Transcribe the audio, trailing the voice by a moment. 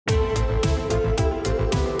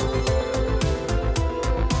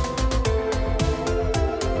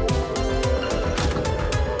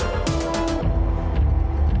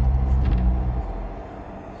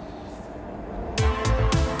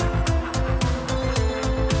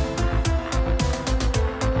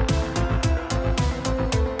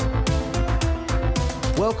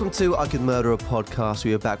Welcome to I Could Murder a Podcast.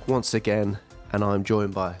 We are back once again, and I'm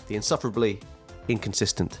joined by the insufferably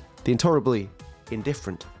inconsistent, the intolerably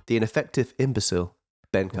indifferent, the ineffective imbecile,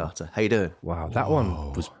 Ben Carter. How you doing? Wow, that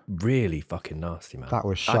one was really fucking nasty, man. That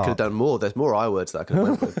was sharp. I could have done more. There's more I words that I could have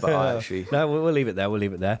went with, but I actually... No, we'll leave it there. We'll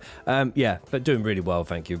leave it there. Yeah, but doing really well,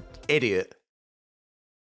 thank you. Idiot.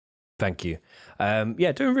 Thank you.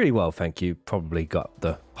 Yeah, doing really well, thank you. Probably got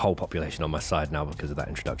the whole population on my side now because of that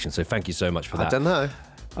introduction. So thank you so much for that. I don't know.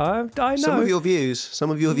 I know. Some of your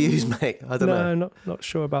views, mate. I don't know. No, not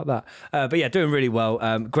sure about that. But yeah, doing really well.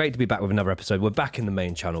 Great to be back with another episode. We're back in the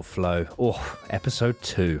main channel flow. Oh, episode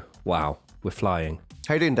 2. Wow, we're flying.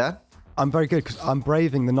 How you doing, Dan? I'm very good because I'm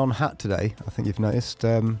braving the non-hat today. I think you've noticed.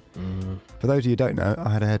 For those of you who don't know, I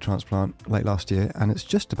had a hair transplant late last year and it's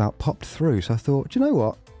just about popped through. So I thought, do you know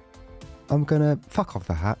what? I'm going to fuck off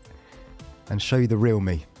the hat and show you the real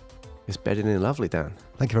me. It's bedding in lovely, Dan.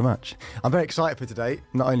 Thank you very much. I'm very excited for today,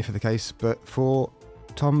 not only for the case, but for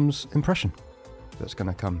Tom's impression that's going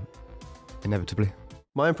to come inevitably.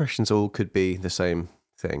 My impressions all could be the same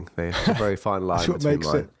thing. There's a very fine line That's what between makes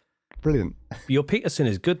mine. it brilliant. Your Peterson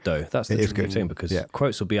is good, though. That's the It is true good. thing because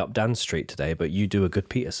quotes will be up Dan Street today, but you do a good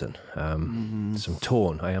Peterson. So I'm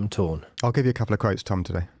torn. I am torn. I'll give you a couple of quotes, Tom,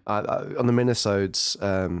 today. On the minisodes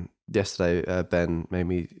yesterday, Ben made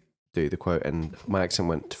me do the quote, and my accent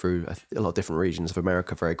went through a lot of different regions of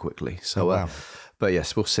America very quickly. So, wow. But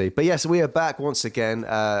yes, we'll see. But yes, we are back once again.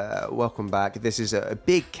 Welcome back. This is a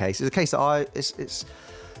big case. It's a case that it's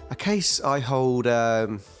a case I hold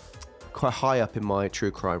quite high up in my true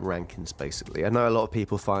crime rankings. Basically, I know a lot of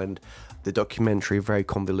people find the documentary very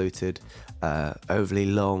convoluted, overly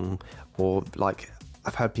long, or like.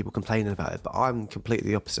 I've heard people complaining about it, but I'm completely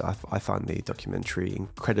the opposite. I find the documentary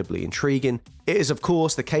incredibly intriguing. It is, of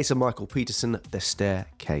course, the case of Michael Peterson, the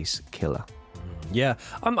staircase killer. Yeah,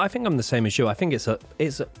 I think I'm the same as you. I think it's a.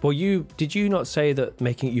 Well, did you not say that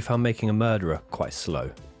you found Making a Murderer quite slow?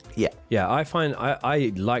 Yeah. Yeah,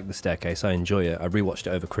 I like The Staircase. I enjoy it. I rewatched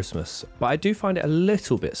it over Christmas, but I do find it a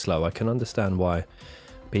little bit slow. I can understand why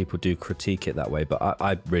people do critique it that way, but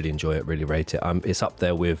I really enjoy it. Really rate it. It's up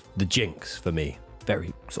there with The Jinx for me.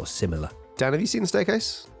 Very sort of similar. Dan, have you seen The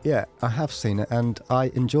Staircase? Yeah, I have seen it and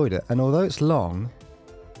I enjoyed it. And although it's long,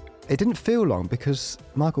 it didn't feel long because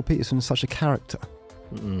Michael Peterson is such a character.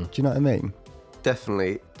 Do you know what I mean?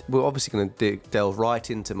 Definitely. We're obviously going to delve right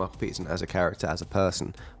into Michael Peterson as a character, as a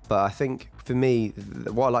person. But I think for me,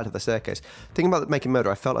 what I liked of The Staircase, thinking about Making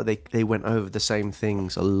Murder, I felt like they went over the same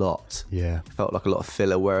things a lot. Yeah. It felt like a lot of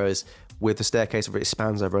filler, whereas with The Staircase, it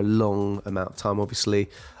spans over a long amount of time, obviously.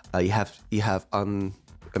 You have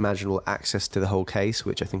unimaginable access to the whole case,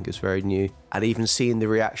 which I think is very new. And even seeing the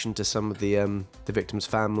reaction to some of the victim's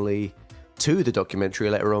family to the documentary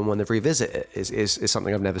later on when they revisit it is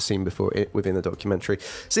something I've never seen before within the documentary.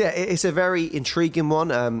 So yeah, it's a very intriguing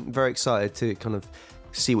one. I'm very excited to kind of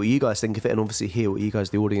see what you guys think of it and obviously hear what you guys,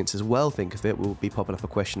 the audience as well, think of it. We'll be popping up a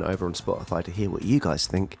question over on Spotify to hear what you guys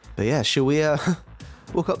think. But yeah, shall we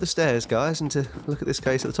walk up the stairs, guys, and to look at this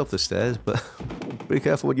case at the top of the stairs, but be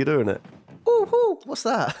careful when you're doing it. Ooh, what's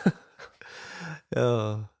that?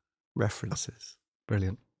 Oh, references.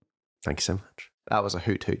 Brilliant. Thank you so much. That was a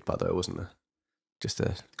hoot, by the way, wasn't it? Just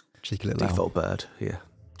a Cheeky little default bird. Yeah,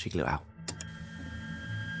 cheeky little owl.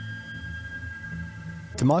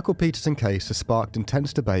 The Michael Peterson case has sparked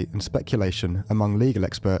intense debate and speculation among legal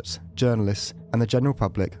experts, journalists, and the general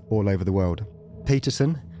public all over the world.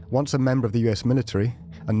 Peterson, once a member of the US military,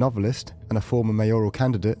 a novelist, and a former mayoral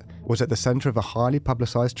candidate, was at the centre of a highly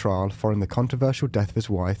publicised trial following the controversial death of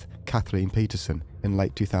his wife, Kathleen Peterson, in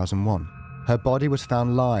late 2001. Her body was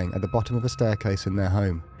found lying at the bottom of a staircase in their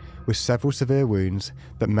home, with several severe wounds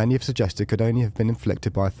that many have suggested could only have been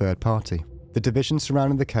inflicted by a third party. The division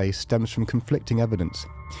surrounding the case stems from conflicting evidence,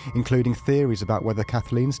 including theories about whether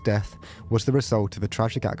Kathleen's death was the result of a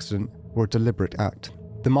tragic accident or a deliberate act.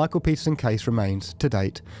 The Michael Peterson case remains, to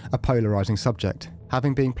date, a polarising subject,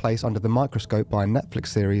 having been placed under the microscope by a Netflix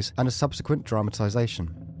series and a subsequent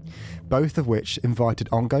dramatisation, both of which invited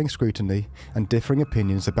ongoing scrutiny and differing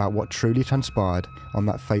opinions about what truly transpired on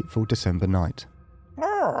that fateful December night.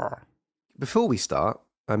 Before we start,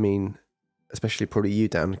 I mean, especially probably you,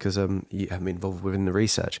 Dan, because you have been involved within the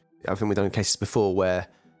research. I think we've done cases before where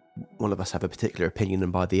one of us have a particular opinion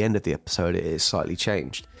and by the end of the episode it is slightly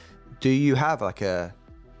changed. Do you have like a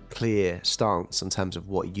clear stance in terms of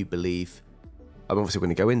what you believe? I'm obviously going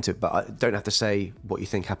to go into it, but I don't have to say what you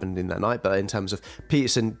think happened in that night, but in terms of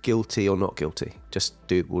Peterson guilty or not guilty,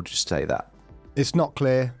 we'll just say that. It's not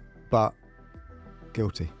clear, but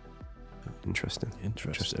guilty. Interesting.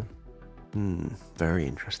 Very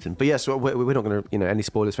interesting. But yes, we're not going to, any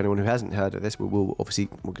spoilers for anyone who hasn't heard of this. We're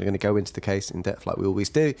going to go into the case in depth like we always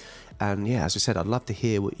do. And yeah, as we said, I'd love to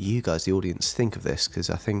hear what you guys, the audience, think of this, because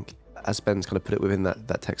I think, as Ben's kind of put it within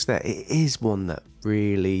that text there, it is one that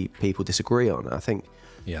really people disagree on. I think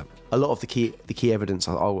a lot of the key evidence,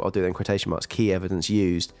 I'll do it in quotation marks, key evidence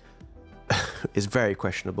used is very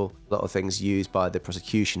questionable. A lot of things used by the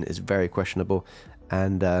prosecution is very questionable.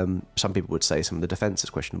 And some people would say some of the defence is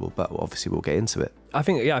questionable, but obviously we'll get into it. I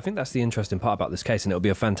think that's the interesting part about this case, and it'll be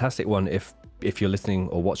a fantastic one if you're listening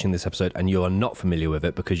or watching this episode and you are not familiar with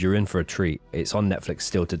it, because you're in for a treat. It's on Netflix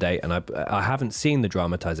still to date, and I haven't seen the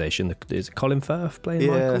dramatisation. Is it Colin Firth playing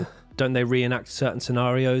Michael? Don't they reenact certain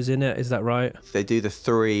scenarios in it? Is that right? They do the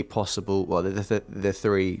three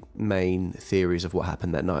main theories of what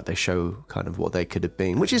happened that night. They show kind of what they could have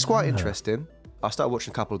been, which is quite interesting. I started watching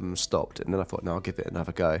a couple of them and stopped, and then I thought, no, I'll give it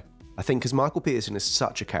another go. I think because Michael Peterson is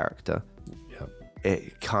such a character,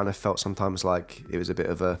 it kind of felt sometimes like it was a bit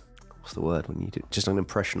of a, what's the word, when you do just an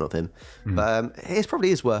impression of him. But it probably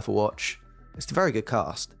is worth a watch. It's a very good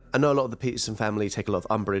cast. I know a lot of the Peterson family take a lot of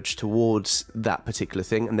umbrage towards that particular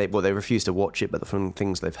thing, and they refuse to watch it, but from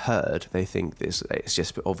things they've heard, they think it's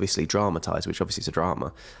just obviously dramatised, which obviously is a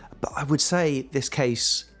drama. But I would say this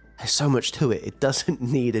case, there's so much to it. It doesn't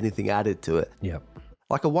need anything added to it. Yeah.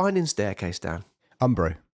 Like a winding staircase, Dan.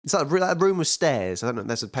 Umbro. It's like a room with stairs. I don't know,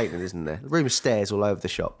 there's a painting, isn't there? A room with stairs all over the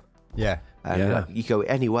shop. Yeah. And you go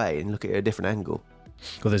any way and look at it at a different angle.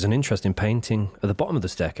 Well, there's an interesting painting at the bottom of the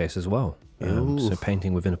staircase as well. So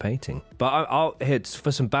painting within a painting. But I'll hit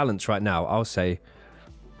for some balance right now. I'll say,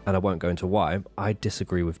 and I won't go into why, I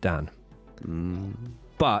disagree with Dan.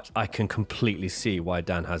 But I can completely see why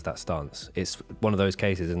Dan has that stance. It's one of those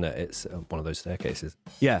cases, isn't it? It's one of those staircases.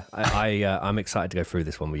 Yeah, I'm excited to go through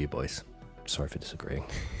this one with you boys. Sorry for disagreeing.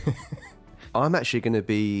 I'm actually going to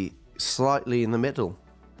be slightly in the middle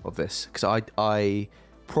of this, because I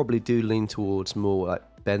probably do lean towards more like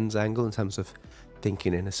Ben's angle in terms of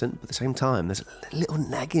thinking innocent, but at the same time, there's a little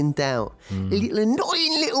nagging doubt, a little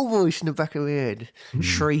annoying little voice in the back of my head,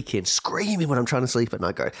 shrieking, screaming when I'm trying to sleep at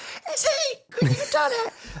night, going, "Is he? Could you have done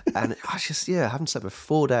it?" And I just, I haven't slept for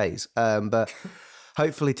 4 days. But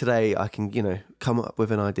hopefully today I can, come up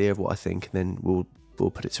with an idea of what I think, and then we'll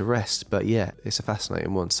put it to rest. But yeah, it's a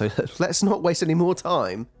fascinating one. So let's not waste any more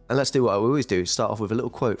time, and let's do what I always do, start off with a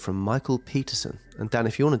little quote from Michael Peterson. And Dan,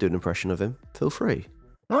 if you want to do an impression of him, feel free.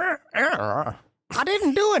 I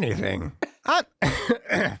didn't do anything. I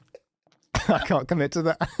can't commit to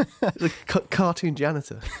that. The cartoon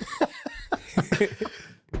janitor.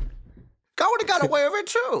 I would have got away with it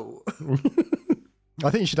too. I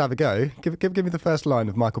think you should have a go. Give me the first line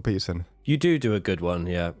of Michael Peterson. You do a good one,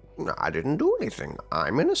 yeah. I didn't do anything.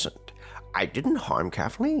 I'm innocent. I didn't harm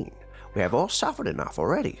Kathleen. We have all suffered enough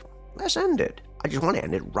already. Let's end it. I just want to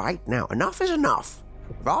end it right now. Enough is enough.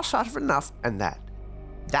 We've all suffered enough, and that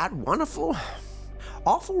wonderful,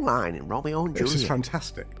 awful line in Romeo and Juliet. This is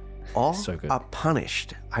fantastic. All so good. are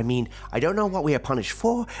punished. I mean, I don't know what we are punished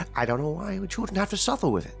for. I don't know why we shouldn't have to suffer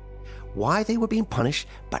with it. Why they were being punished,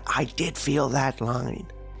 but I did feel that line.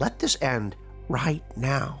 Let this end right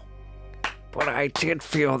now. But I did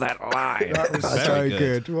feel that line. That was so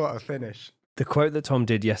good. What a finish. The quote that Tom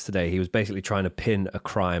did yesterday, he was basically trying to pin a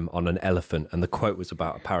crime on an elephant, and the quote was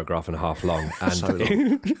about a paragraph and a half long. And So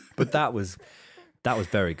long. But that was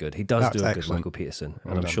very good. He does That's do a good excellent. Michael Peterson, and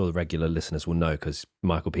Well I'm done. sure the regular listeners will know, because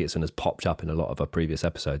Michael Peterson has popped up in a lot of our previous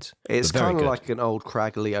episodes. It's But very kind of good. like an old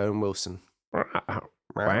craggly Owen Wilson.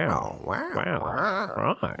 Wow.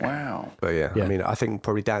 But yeah, Yeah. I mean, I think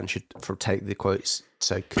probably Dan should take the quotes,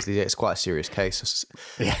 because it's quite a serious case.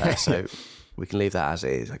 So we can leave that as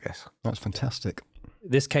it is, I guess. That's fantastic.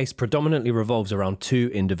 This case predominantly revolves around 2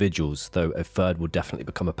 individuals, though a third will definitely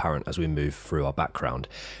become apparent as we move through our background.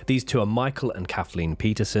 These 2 are Michael and Kathleen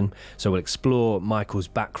Peterson, so we'll explore Michael's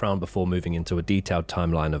background before moving into a detailed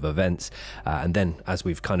timeline of events, and then, as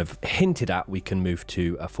we've kind of hinted at, we can move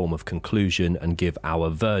to a form of conclusion and give our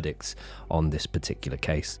verdicts on this particular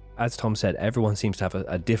case. As Tom said, everyone seems to have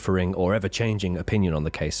a differing or ever-changing opinion on the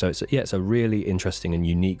case, so it's a really interesting and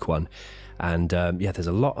unique one. And there's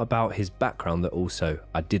a lot about his background that also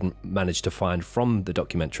I didn't manage to find from the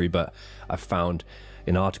documentary, but I found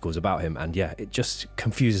in articles about him. And it just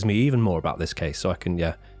confuses me even more about this case. So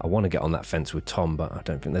I want to get on that fence with Tom, but I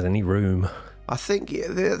don't think there's any room. I think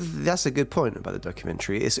that's a good point about the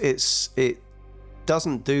documentary. It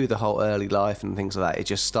doesn't do the whole early life and things like that. It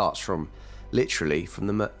just starts from literally from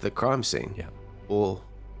the crime scene or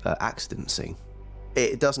accident scene.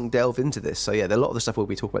 it doesn't delve into this. So yeah, a lot of the stuff we'll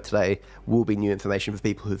be talking about today will be new information for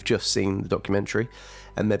people who've just seen the documentary,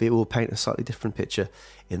 and maybe it will paint a slightly different picture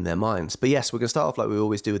in their minds. But yes, we're going to start off like we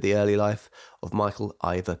always do with the early life of Michael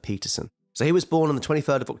Ivor Peterson. So he was born on the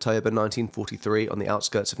 23rd of October 1943 on the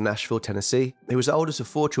outskirts of Nashville, Tennessee. He was the oldest of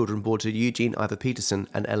 4 children born to Eugene Ivor Peterson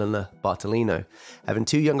and Eleanor Bartolino, having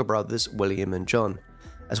 2 younger brothers, William and John,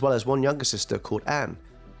 as well as 1 younger sister called Anne.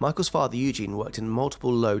 Michael's father Eugene worked in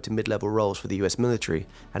multiple low to mid-level roles for the US military,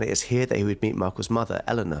 and it is here that he would meet Michael's mother,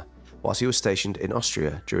 Eleanor, whilst he was stationed in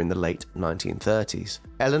Austria during the late 1930s.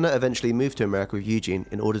 Eleanor eventually moved to America with Eugene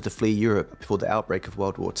in order to flee Europe before the outbreak of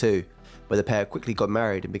World War II, where the pair quickly got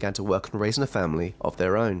married and began to work on raising a family of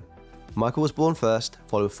their own. Michael was born first,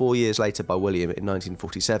 followed 4 years later by William in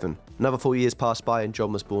 1947. Another 4 years passed by and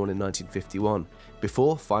John was born in 1951,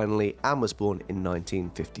 before finally Anne was born in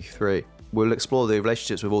 1953. We'll explore the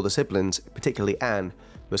relationships with all the siblings, particularly Anne,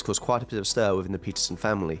 who has caused quite a bit of stir within the Peterson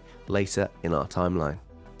family, later in our timeline.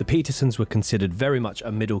 The Petersons were considered very much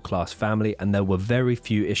a middle-class family, and there were very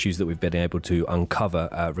few issues that we've been able to uncover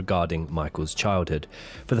regarding Michael's childhood.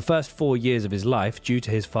 For the first 4 years of his life, due to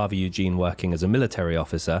his father Eugene working as a military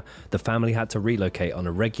officer, the family had to relocate on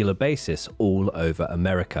a regular basis all over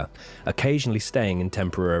America, occasionally staying in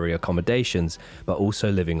temporary accommodations, but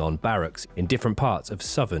also living on barracks in different parts of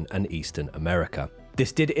southern and eastern America.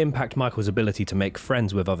 This did impact Michael's ability to make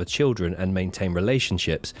friends with other children and maintain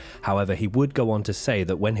relationships. However, he would go on to say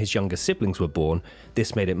that when his younger siblings were born,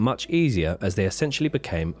 this made it much easier as they essentially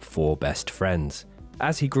became 4 best friends.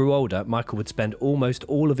 As he grew older, Michael would spend almost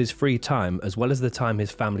all of his free time, as well as the time his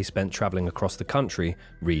family spent travelling across the country,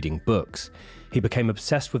 reading books. He became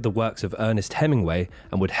obsessed with the works of Ernest Hemingway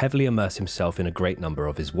and would heavily immerse himself in a great number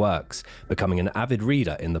of his works, becoming an avid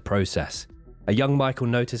reader in the process. A young Michael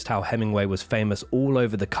noticed how Hemingway was famous all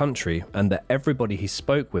over the country and that everybody he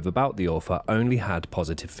spoke with about the author only had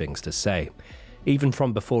positive things to say. Even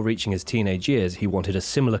from before reaching his teenage years, he wanted a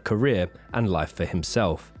similar career and life for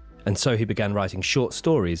himself. And so he began writing short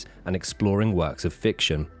stories and exploring works of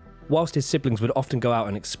fiction. Whilst his siblings would often go out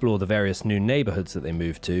and explore the various new neighbourhoods that they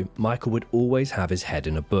moved to, Michael would always have his head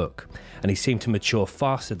in a book, and he seemed to mature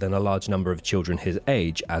faster than a large number of children his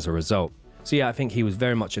age as a result. So yeah, I think he was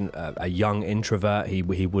very much a young introvert. He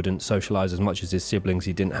wouldn't socialise as much as his siblings.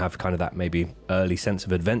 He didn't have kind of that maybe early sense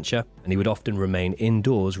of adventure, and he would often remain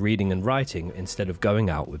indoors reading and writing instead of going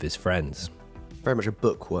out with his friends. Very much a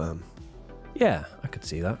bookworm. Yeah, I could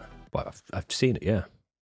see that. Well, I've seen it, yeah.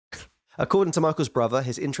 According to Michael's brother,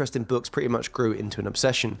 his interest in books pretty much grew into an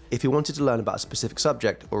obsession. If he wanted to learn about a specific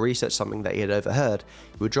subject or research something that he had overheard,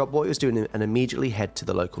 he would drop what he was doing and immediately head to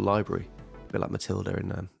the local library. A bit like Matilda in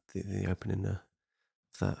the opening of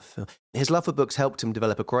that film. His love for books helped him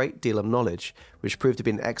develop a great deal of knowledge, which proved to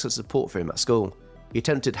be an excellent support for him at school. He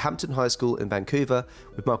attended Hampton High School in Vancouver,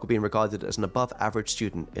 with Michael being regarded as an above-average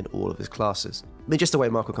student in all of his classes. I mean, just the way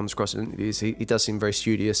Michael comes across in interviews, he does seem very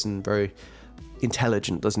studious and very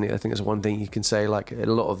intelligent, doesn't he? I think that's one thing you can say. Like in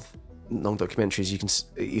a lot of long documentaries,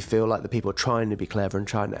 you feel like the people are trying to be clever and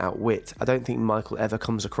trying to outwit. I don't think Michael ever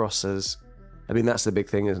comes across as... I mean, that's the big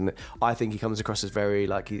thing, isn't it? I think he comes across as very,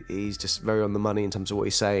 like, he's just very on the money in terms of what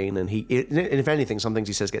he's saying. And if anything, some things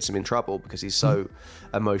he says gets him in trouble because he's so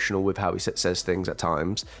emotional with how he says things at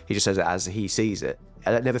times. He just says it as he sees it.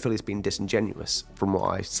 I never feel he's been disingenuous from what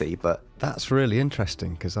I see, but... That's really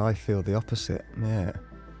interesting because I feel the opposite, yeah.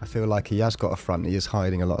 I feel like he has got a front. He is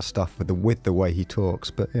hiding a lot of stuff with the way he talks,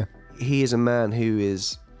 but yeah. He is a man who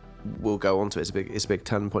is, we'll go on to it, it's a big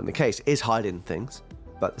turning point in the case, is hiding things,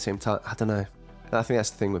 but at the same time, I don't know. And I think that's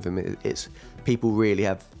the thing with him, it's people really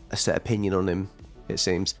have a set opinion on him, it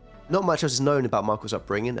seems. Not much else is known about Michael's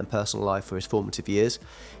upbringing and personal life for his formative years.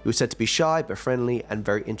 He was said to be shy but friendly and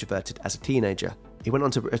very introverted as a teenager. He went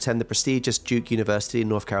on to attend the prestigious Duke University in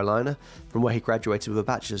North Carolina, from where he graduated with a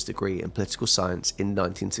bachelor's degree in political science in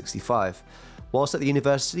 1965. Whilst at the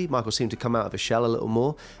university, Michael seemed to come out of his shell a little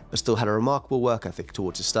more, but still had a remarkable work ethic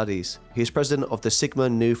towards his studies. He was president of the Sigma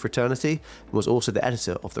Nu fraternity and was also the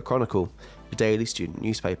editor of The Chronicle, the daily student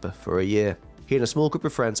newspaper, for a year. He and a small group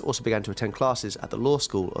of friends also began to attend classes at the law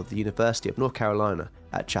school of the University of North Carolina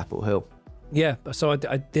at Chapel Hill. Yeah, so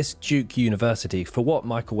this Duke University, for what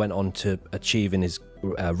Michael went on to achieve in his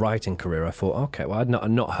writing career, I thought, okay, well, I'd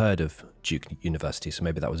not heard of Duke University, so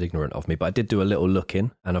maybe that was ignorant of me, but I did do a little look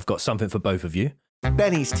in, and I've got something for both of you.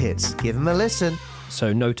 Benny's Tits, give him a listen.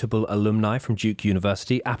 So notable alumni from Duke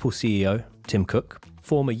University: Apple CEO Tim Cook,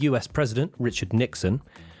 former US President Richard Nixon,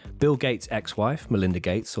 Bill Gates' ex-wife, Melinda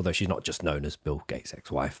Gates, although she's not just known as Bill Gates'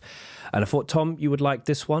 ex-wife. And I thought, Tom, you would like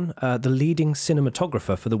this one. The leading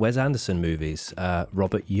cinematographer for the Wes Anderson movies,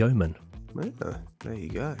 Robert Yeoman. Oh, there you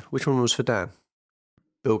go. Which one was for Dan?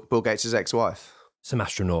 Bill Gates' ex-wife. Some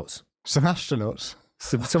astronauts. Some astronauts.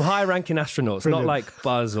 Some high-ranking astronauts. Brilliant. Not like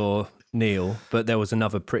Buzz or Neil, but there was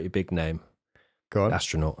another pretty big name. Go on.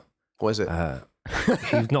 Astronaut. What is it?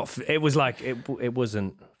 He's not. It was like it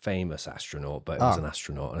wasn't famous astronaut, but it was an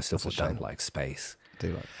astronaut, and I still thought Dan liked space. I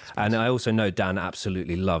do like And I also know Dan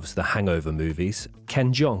absolutely loves the Hangover movies.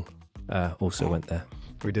 Ken Jeong also went there.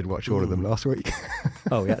 We did watch all of them last week.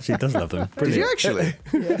 Oh, he actually does love them. Did you Brilliant. actually?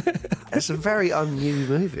 It's a very unnew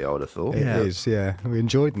movie, I would have thought. It is, yeah. We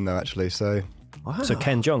enjoyed them though, actually. So, Wow. So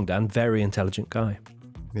Ken Jeong, Dan, very intelligent guy,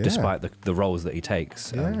 yeah, despite the roles that he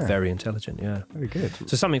takes. Yeah. Very intelligent, yeah. very good.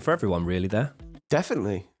 So something for everyone, really, there.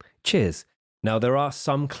 Definitely. Cheers. Now, there are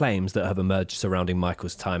some claims that have emerged surrounding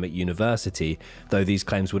Michael's time at university, though these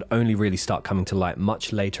claims would only really start coming to light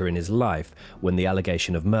much later in his life when the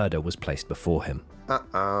allegation of murder was placed before him.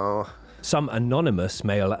 Uh-oh. Some anonymous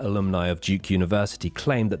male alumni of Duke University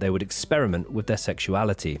claimed that they would experiment with their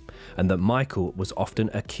sexuality, and that Michael was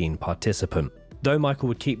often a keen participant. Though Michael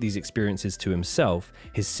would keep these experiences to himself,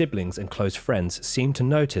 his siblings and close friends seemed to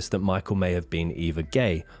notice that Michael may have been either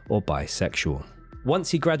gay or bisexual.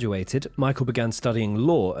 Once he graduated, Michael began studying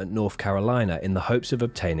law at North Carolina in the hopes of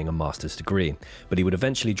obtaining a master's degree, but he would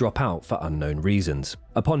eventually drop out for unknown reasons.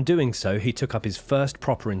 Upon doing so, he took up his first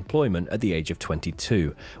proper employment at the age of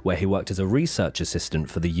 22, where he worked as a research assistant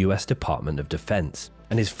for the US Department of Defense.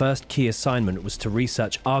 And his first key assignment was to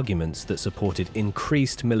research arguments that supported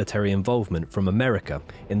increased military involvement from America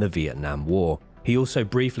in the Vietnam War. He also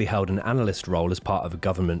briefly held an analyst role as part of a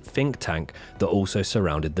government think tank that also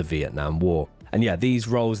surrounded the Vietnam War. And yeah, these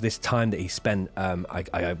roles, this time that he spent,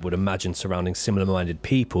 I would imagine surrounding similar-minded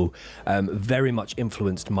people, very much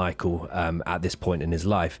influenced Michael at this point in his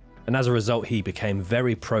life. And as a result, he became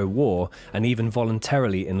very pro-war and even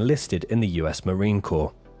voluntarily enlisted in the US Marine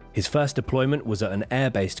Corps. His first deployment was at an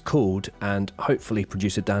airbase called, and hopefully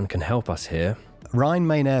producer Dan can help us here, Rhine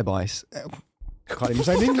Main Air Base. Can't even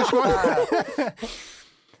say the English one.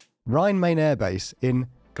 Rhine Main Air Base in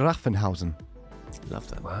Grafenhausen. Love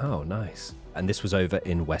that. Wow, nice. And this was over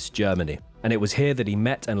in West Germany. And it was here that he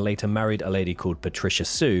met and later married a lady called Patricia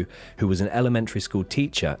Sue, who was an elementary school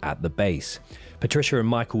teacher at the base. Patricia and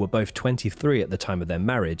Michael were both 23 at the time of their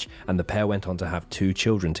marriage, and the pair went on to have 2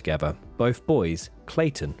 children together, both boys,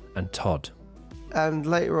 Clayton and Todd. And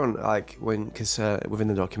later on, because within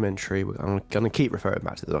the documentary, I'm going to keep referring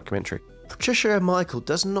back to the documentary. Patricia and Michael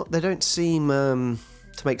they don't seem to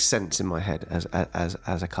make sense in my head as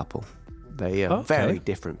a couple. They are very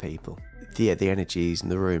different people. The energies in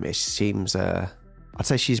the room. It seems, I'd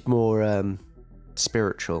say she's more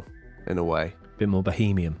spiritual in a way. Bit more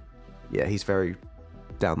bohemian. Yeah, he's very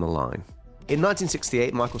down the line. In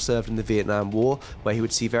 1968, Michael served in the Vietnam War, where he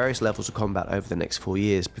would see various levels of combat over the next 4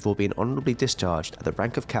 years before being honourably discharged at the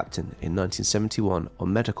rank of captain in 1971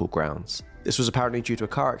 on medical grounds. This was apparently due to a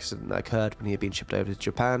car accident that occurred when he had been shipped over to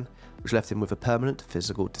Japan, which left him with a permanent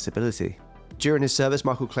physical disability. During his service,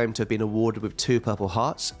 Michael claimed to have been awarded with 2 Purple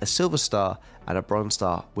Hearts, a Silver Star, and a Bronze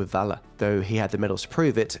Star with Valor. Though he had the medals to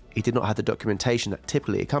prove it, he did not have the documentation that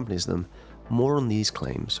typically accompanies them. More on these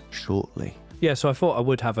claims shortly. Yeah, so I thought I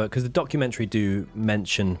would have because the documentary do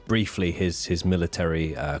mention briefly his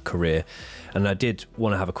military career, and I did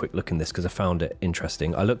want to have a quick look in this because I found it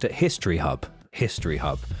interesting. I looked at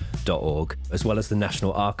historyhub.org, as well as the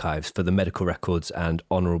National Archives for the medical records and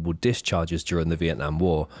honourable discharges during the Vietnam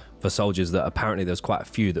War for soldiers that apparently there's quite a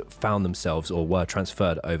few that found themselves or were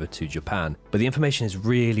transferred over to Japan. But the information is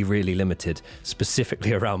really, really limited,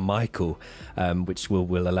 specifically around Michael, which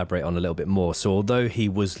we'll elaborate on a little bit more. So although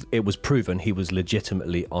it was proven he was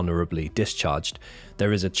legitimately honourably discharged,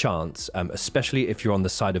 there is a chance, especially if you're on the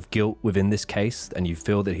side of guilt within this case and you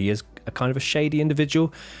feel that he is a kind of a shady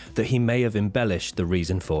individual, that he may have embellished the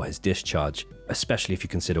reason for his discharge, especially if you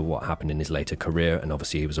consider what happened in his later career. And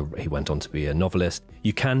obviously he went on to be a novelist.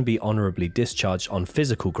 You can be honourably discharged on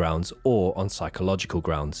physical grounds or on psychological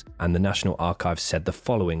grounds. And the National Archives said the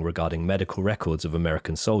following regarding medical records of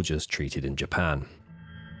American soldiers treated in Japan.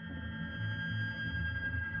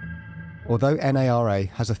 Although NARA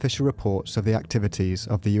has official reports of the activities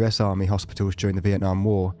of the US Army hospitals during the Vietnam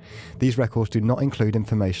War, these records do not include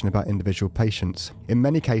information about individual patients. In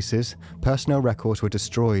many cases, personnel records were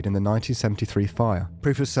destroyed in the 1973 fire.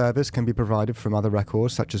 Proof of service can be provided from other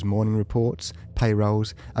records such as mourning reports,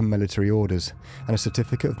 payrolls, and military orders, and a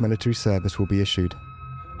certificate of military service will be issued.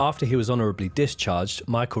 After he was honourably discharged,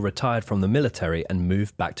 Michael retired from the military and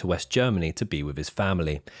moved back to West Germany to be with his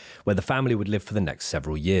family, where the family would live for the next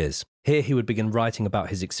several years. Here he would begin writing about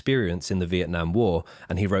his experience in the Vietnam War,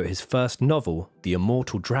 and he wrote his first novel, The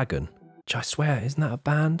Immortal Dragon, which I swear, isn't that a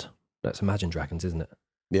band? That's Imagine Dragons, isn't it?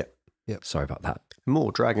 Yeah. Yep. Sorry about that.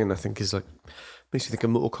 Mortal Dragon, I think, is like, makes you think of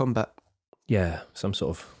Mortal Kombat. Yeah, some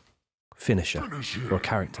sort of finisher. Or a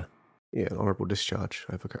character. Yeah, an honourable discharge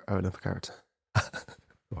over another character.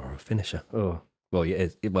 Or a finisher. Oh, well, yeah,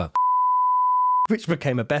 well, which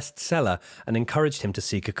became a bestseller and encouraged him to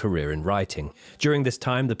seek a career in writing. During this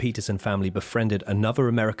time, the Peterson family befriended another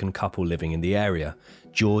American couple living in the area,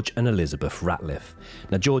 George and Elizabeth Ratliff.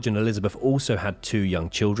 Now, George and Elizabeth also had 2 young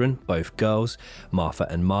children, both girls, Martha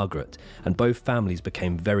and Margaret, and both families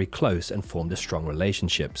became very close and formed a strong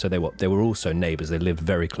relationship. So they were also neighbours. They lived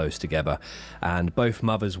very close together, and both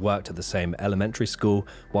mothers worked at the same elementary school,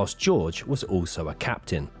 whilst George was also a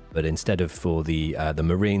captain. But instead of for the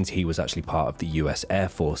Marines, he was actually part of the US Air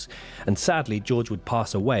Force. And sadly, George would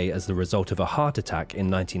pass away as the result of a heart attack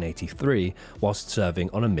in 1983 whilst serving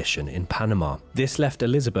on a mission in Panama. This left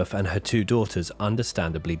Elizabeth and her 2 daughters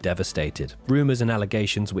understandably devastated. Rumours and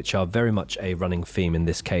allegations, which are very much a running theme in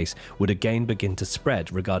this case, would again begin to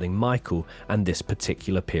spread regarding Michael and this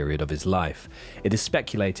particular period of his life. It is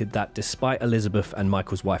speculated that despite Elizabeth and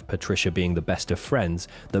Michael's wife Patricia being the best of friends,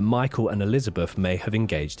 that Michael and Elizabeth may have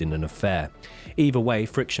engaged in an affair. Either way,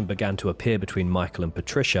 friction began to appear between Michael and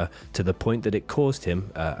Patricia to the point that it caused him,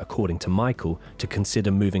 according to Michael, to consider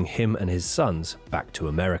moving him and his sons back to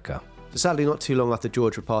America. So sadly, not too long after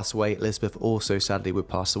George would pass away, Elizabeth also sadly would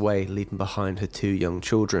pass away, leaving behind her 2 young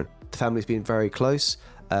children. The family's been very close.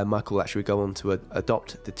 Michael actually would go on to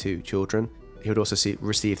adopt the 2 children. He would also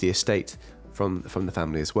receive the estate from the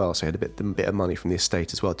family as well, so he had a bit of money from the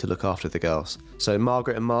estate as well to look after the girls. So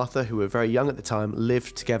Margaret and Martha, who were very young at the time,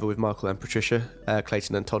 lived together with Michael and Patricia,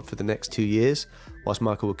 Clayton and Todd, for the next 2 years, whilst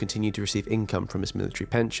Michael would continue to receive income from his military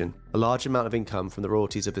pension, a large amount of income from the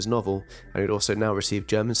royalties of his novel, and he would also now receive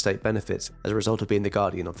German state benefits as a result of being the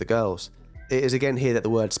guardian of the girls. It is again here that the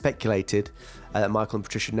word speculated that Michael and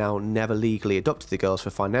Patricia now never legally adopted the girls for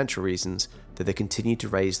financial reasons, that they continued to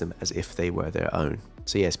raise them as if they were their own.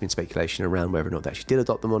 So yeah, it's been speculation around whether or not they actually did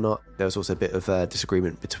adopt them or not. There was also a bit of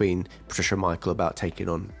disagreement between Patricia and Michael about taking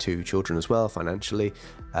on 2 children as well financially.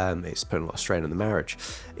 It's putting a lot of strain on the marriage.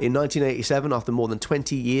 In 1987, after more than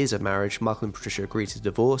 20 years of marriage, Michael and Patricia agreed to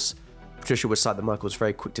divorce. Patricia would cite that Michael was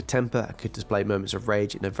very quick to temper and could display moments of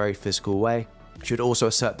rage in a very physical way. She would also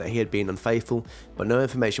assert that he had been unfaithful, but no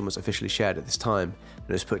information was officially shared at this time, and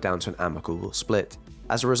it was put down to an amicable split.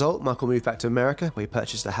 As a result, Michael moved back to America, where he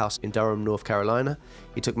purchased a house in Durham, North Carolina.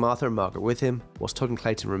 He took Martha and Margaret with him, whilst Todd and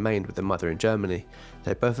Clayton remained with their mother in Germany,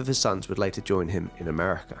 though both of his sons would later join him in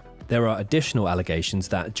America. There are additional allegations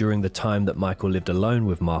that during the time that Michael lived alone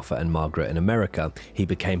with Martha and Margaret in America, he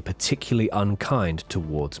became particularly unkind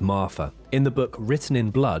towards Martha. In the book Written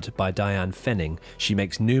in Blood by Diane Fenning, she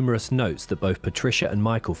makes numerous notes that both Patricia and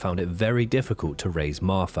Michael found it very difficult to raise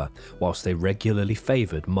Martha, whilst they regularly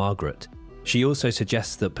favoured Margaret. She also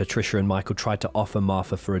suggests that Patricia and Michael tried to offer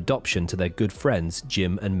Martha for adoption to their good friends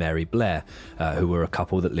Jim and Mary Blair, who were a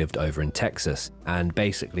couple that lived over in Texas. And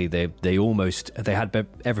basically they had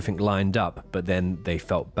everything lined up, but then they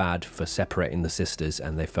felt bad for separating the sisters,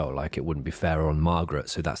 and they felt like it wouldn't be fair on Margaret,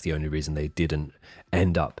 so that's the only reason they didn't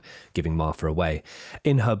end up giving Martha away.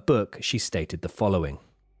 In her book, she stated the following.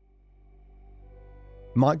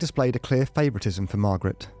 Mike displayed a clear favouritism for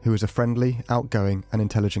Margaret, who was a friendly, outgoing and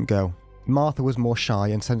intelligent girl. Martha was more shy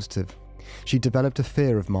and sensitive. She developed a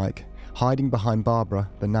fear of Mike, hiding behind Barbara,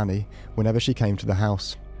 the nanny, whenever she came to the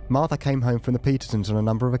house. Martha came home from the Petersons on a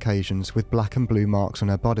number of occasions with black and blue marks on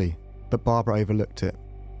her body, but Barbara overlooked it.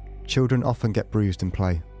 Children often get bruised in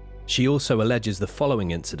play. She also alleges the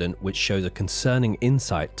following incident, which shows a concerning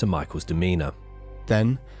insight to Michael's demeanour.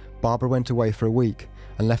 Then, Barbara went away for a week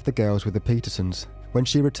and left the girls with the Petersons. When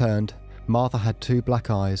she returned, Martha had 2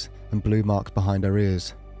 black eyes and blue marks behind her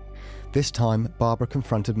ears. This time, Barbara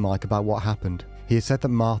confronted Mike about what happened. He had said that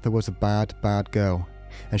Martha was a bad girl,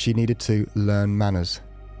 and she needed to learn manners.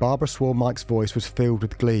 Barbara swore Mike's voice was filled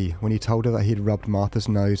with glee when he told her that he'd rubbed Martha's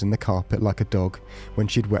nose in the carpet like a dog when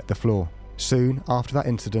she'd wet the floor. Soon after that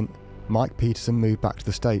incident, Mike Peterson moved back to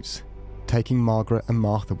the States, taking Margaret and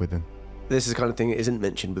Martha with him. This is the kind of thing that isn't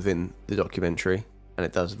mentioned within the documentary, and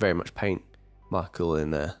it does very much paint Michael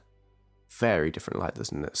in a very different light,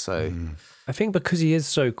 doesn't it? So I think because he is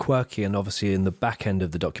so quirky, and obviously in the back end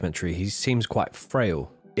of the documentary he seems quite frail,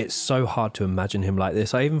 it's so hard to imagine him like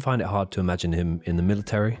this. I even find it hard to imagine him in the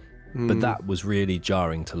military, but that was really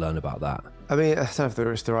jarring to learn about that. I mean, I don't know if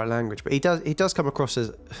there is the right language, but he does come across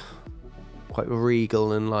as quite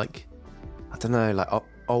regal and like, I don't know, like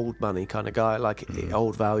old money kind of guy, like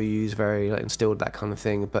old values, very like instilled, that kind of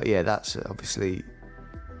thing. But yeah, that's obviously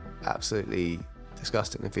absolutely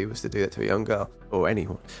disgusting if he was to do that to a young girl or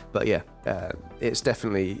anyone. But yeah, it's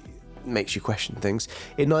definitely makes you question things.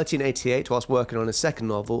 In 1988, whilst working on his second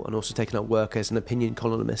novel and also taking up work as an opinion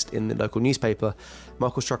columnist in the local newspaper,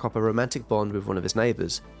 Michael struck up a romantic bond with one of his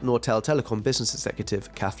neighbours, Nortel Telecom business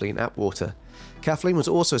executive Kathleen Atwater. Kathleen was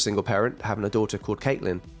also a single parent, having a daughter called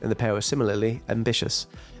Caitlin, and the pair were similarly ambitious,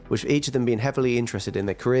 with each of them being heavily interested in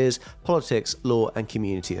their careers, politics, law and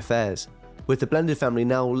community affairs. With the blended family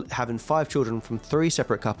now having 5 children from 3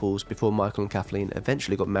 separate couples before Michael and Kathleen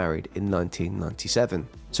eventually got married in 1997.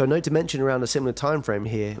 So a note to mention around a similar time frame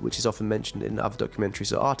here, which is often mentioned in other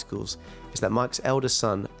documentaries or articles, is that Mike's eldest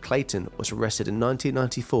son, Clayton, was arrested in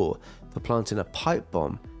 1994 for planting a pipe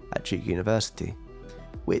bomb at Duke University,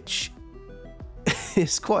 which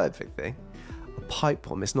is quite a big thing. A pipe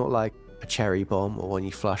bomb, it's not like a cherry bomb or one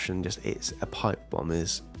you flush and just it's a pipe bomb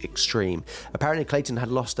is extreme. Apparently Clayton had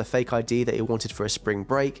lost a fake ID that he wanted for a spring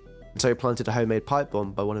break, and so he planted a homemade pipe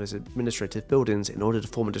bomb by one of his administrative buildings in order to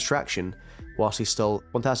form a distraction, whilst he stole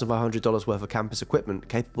 $1,500 worth of campus equipment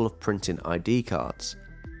capable of printing ID cards.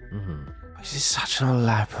 Which is such an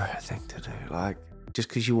elaborate thing to do, like, just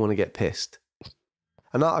because you want to get pissed.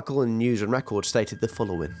 An article in News and Record stated the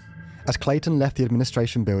following. As Clayton left the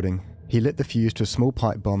administration building, he lit the fuse to a small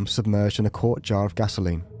pipe bomb submerged in a quart jar of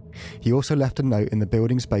gasoline. He also left a note in the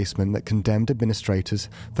building's basement that condemned administrators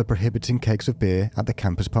for prohibiting kegs of beer at the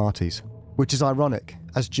campus parties. Which is ironic,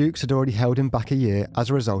 as Dukes had already held him back a year as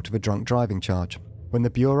a result of a drunk driving charge. When the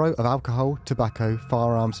Bureau of Alcohol, Tobacco,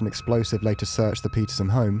 Firearms and Explosive later searched the Peterson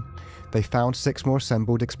home, they found 6 more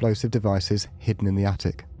assembled explosive devices hidden in the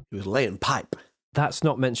attic. He was laying pipe. That's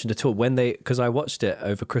not mentioned at all. Because I watched it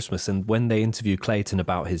over Christmas, and when they interviewed Clayton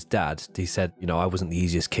about his dad, he said, I wasn't the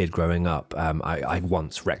easiest kid growing up. I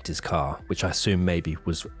once wrecked his car, which I assume maybe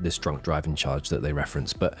was this drunk driving charge that they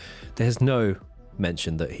referenced. But there's no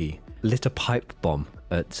mention that he lit a pipe bomb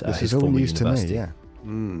at his former university. This is all news to me, yeah.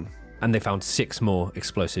 And they found 6 more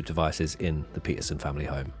explosive devices in the Peterson family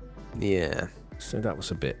home. Yeah. So that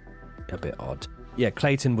was a bit odd. Yeah,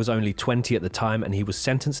 Clayton was only 20 at the time, and he was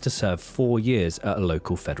sentenced to serve 4 years at a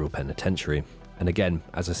local federal penitentiary. And again,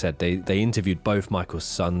 as I said, they interviewed both Michael's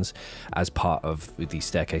sons as part of the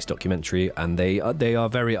Staircase documentary, and they are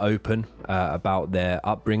very open about their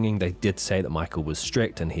upbringing. They did say that Michael was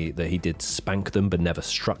strict and that he did spank them but never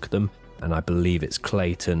struck them. And I believe it's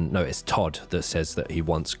Todd that says that he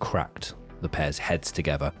once cracked the pair's heads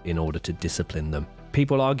together in order to discipline them.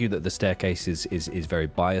 People argue that the Staircase is very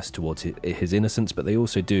biased towards his innocence, but they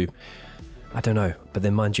also do, I don't know. But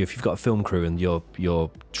then mind you, if you've got a film crew and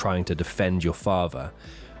you're trying to defend your father,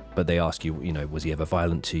 but they ask you, was he ever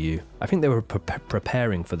violent to you? I think they were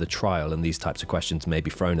preparing for the trial, and these types of questions may be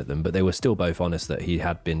thrown at them, but they were still both honest that he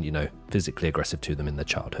had been, physically aggressive to them in their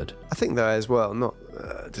childhood. I think though as well, not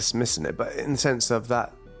dismissing it, but in the sense of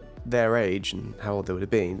that, their age and how old they would have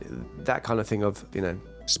been, that kind of thing of,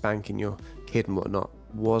 spanking your kid and whatnot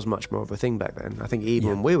was much more of a thing back then. I think even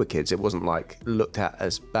when we were kids, it wasn't like looked at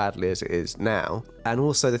as badly as it is now. And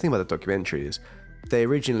also the thing about the documentary is they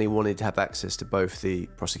originally wanted to have access to both the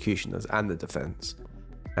prosecution and the defense,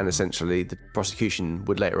 and essentially the prosecution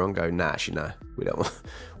would later on go, nah, we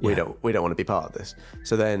don't want to be part of this.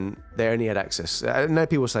 So then they only had access. I know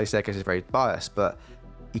people say Staircase is very biased, but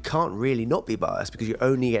you can't really not be biased because you're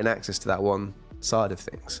only getting access to that one side of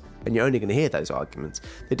things, and you're only going to hear those arguments.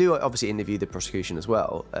 They do obviously interview the prosecution as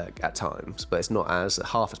well at times, but it's not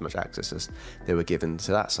half as much access as they were given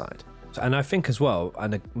to that side. And I think as well,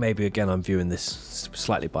 and maybe again I'm viewing this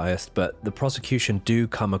slightly biased, but the prosecution do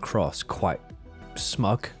come across quite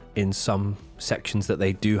smug in some sections that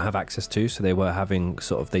they do have access to. So they were having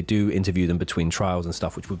they do interview them between trials and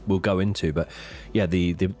stuff, which we'll go into. But yeah,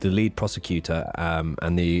 the lead prosecutor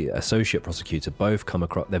and the associate prosecutor both come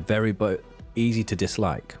across, they're very easy to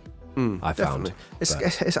dislike. I found. I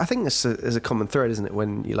think this is a common thread, isn't it?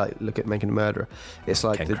 When you look at Making a Murderer, it's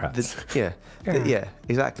like exactly.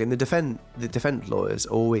 And the defense lawyers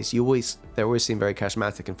always seem very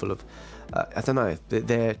charismatic and full of, I don't know,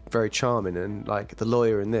 they're very charming, and like the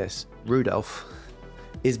lawyer in this, Rudolph,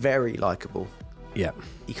 is very likable. Yeah,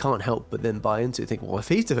 you can't help but then buy into it, think, well, if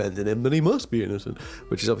he's defending him, then he must be innocent,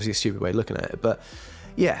 which is obviously a stupid way of looking at it. But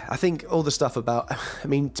yeah, I think all the stuff about,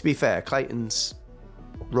 to be fair, Clayton's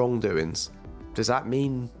wrongdoings, does that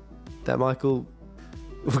mean that Michael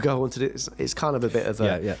will go on to do it? It's kind of a bit of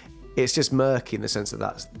a, it's just murky in the sense that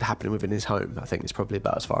that's happening within his home. I think it's probably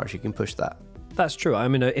about as far as you can push that. That's true.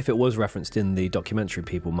 If it was referenced in the documentary,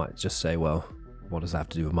 people might just say, well, what does that have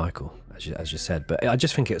to do with Michael, as you said? But I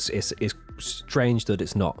just think it's strange that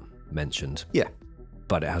it's not mentioned. Yeah.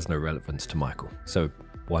 But it has no relevance to Michael. So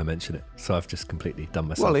why mention it? So I've just completely done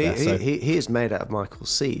myself. Well, he is made out of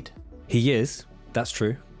Michael's seed. He is. That's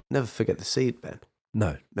true. Never forget the seed, Ben.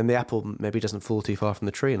 No. And the apple maybe doesn't fall too far from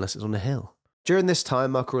the tree unless it's on a hill. During this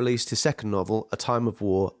time, Michael released his second novel, A Time of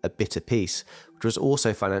War, A Bitter Peace, which was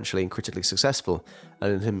also financially and critically successful,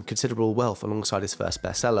 earning him considerable wealth alongside his first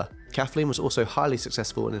bestseller. Kathleen was also highly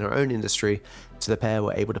successful in her own industry, so the pair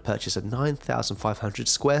were able to purchase a 9,500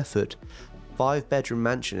 square foot, 5-bedroom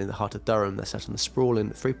mansion in the heart of Durham that sat on the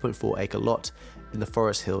sprawling 3.4 acre lot in the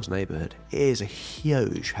Forest Hills neighbourhood. It is a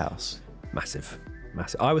huge house. Massive.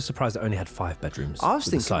 I was surprised it only had 5 bedrooms. I was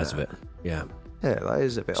thinking the size that. of it. Yeah. Yeah, that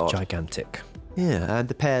is a bit It's odd. gigantic. Yeah, and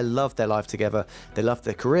the pair loved their life together. They loved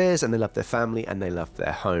their careers, and they loved their family, and they loved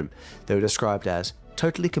their home. They were described as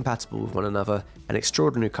totally compatible with one another, an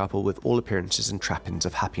extraordinary couple with all appearances and trappings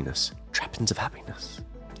of happiness. Trappings of happiness.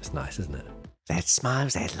 It's nice, isn't it? They had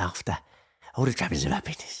smiles, they had laughter, all the trappings of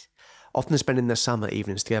happiness. Often spending their summer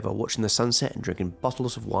evenings together, watching the sunset and drinking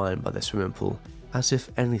bottles of wine by their swimming pool, as if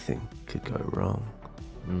anything could go wrong.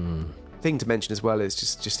 Thing to mention as well is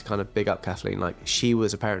just to kind of big up Kathleen. Like, she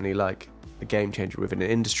was apparently like a game changer within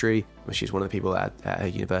an industry. She's one of the people at her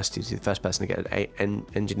university, the first person to get an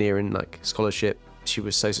engineering like scholarship. She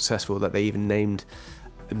was so successful that they even named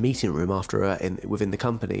a meeting room after her within the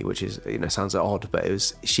company, which is, sounds odd,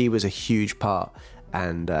 but she was a huge part.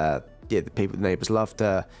 And the neighbours loved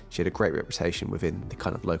her. She had a great reputation within the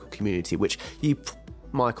kind of local community, which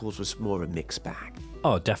Michael's was more of a mixed bag.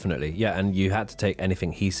 Oh, definitely. Yeah, and you had to take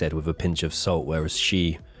anything he said with a pinch of salt, whereas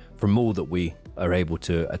she, from all that we are able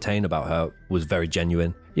to attain about her, was very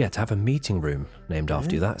genuine. Yeah, to have a meeting room named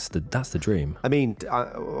after you, that's the dream. I mean,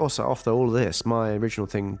 also, after all of this, my original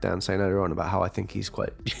thing Dan saying earlier on about how I think he's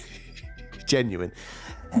quite genuine,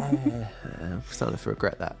 I'm starting to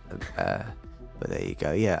regret that. But there you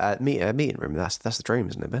go. Yeah, meeting room, that's the dream,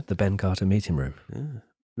 isn't it, Ben? The Ben Carter meeting room. Yeah.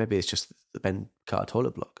 Maybe it's just the Ben Carter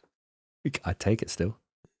toilet block. I'd take it still.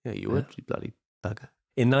 Yeah, you would, you bloody bugger.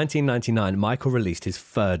 In 1999, Michael released his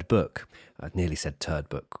third book. I nearly said turd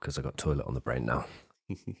book because I got toilet on the brain now.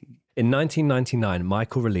 In 1999,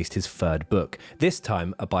 Michael released his third book, this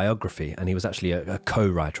time a biography, and he was actually a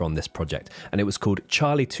co-writer on this project, and it was called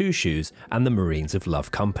Charlie Two Shoes and the Marines of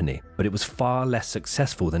Love Company, but it was far less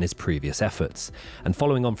successful than his previous efforts. And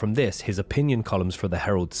following on from this, his opinion columns for the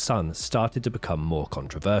Herald Sun started to become more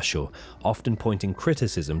controversial, often pointing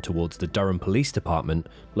criticism towards the Durham Police Department,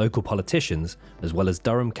 local politicians, as well as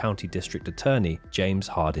Durham County District Attorney James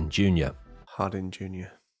Hardin Jr. Hardin Jr.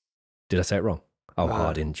 Did I say it wrong? Oh,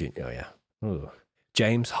 Hardin Jr. Oh, yeah. Ooh.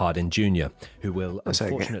 James Hardin Jr., who will,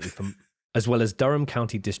 unfortunately, as well as Durham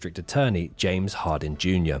County District Attorney James Hardin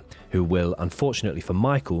Jr., who will, unfortunately for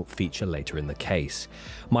Michael, feature later in the case.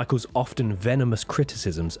 Michael's often venomous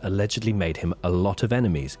criticisms allegedly made him a lot of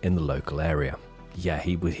enemies in the local area. Yeah,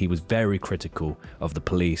 he was very critical of the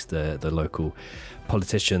police, the local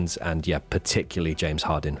politicians, and yeah, particularly James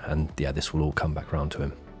Hardin. And yeah, this will all come back around to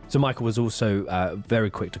him. So Michael was also very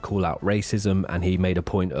quick to call out racism, and he made a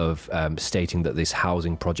point of stating that these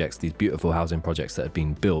beautiful housing projects that had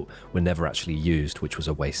been built were never actually used, which was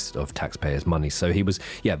a waste of taxpayers' money. So he was,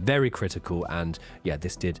 very critical, and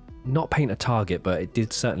this did not paint a target, but it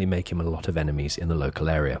did certainly make him a lot of enemies in the local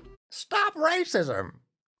area. Stop racism!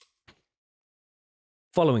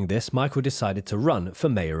 Following this, Michael decided to run for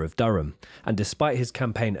mayor of Durham, and despite his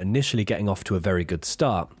campaign initially getting off to a very good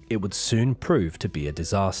start, it would soon prove to be a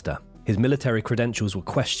disaster. His military credentials were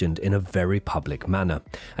questioned in a very public manner,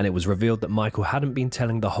 and it was revealed that Michael hadn't been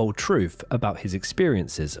telling the whole truth about his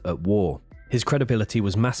experiences at war. His credibility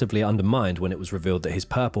was massively undermined when it was revealed that his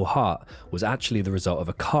Purple Heart was actually the result of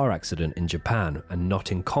a car accident in Japan and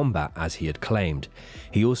not in combat as he had claimed.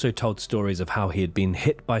 He also told stories of how he had been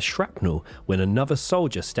hit by shrapnel when another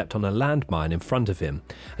soldier stepped on a landmine in front of him,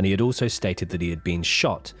 and he had also stated that he had been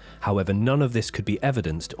shot. However, none of this could be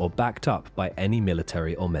evidenced or backed up by any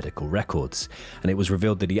military or medical records, and it was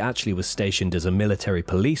revealed that he actually was stationed as a military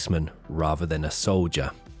policeman rather than a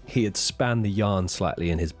soldier. He had spanned the yarn slightly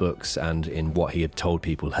in his books and in what he had told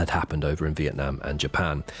people had happened over in Vietnam and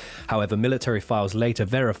Japan. However, military files later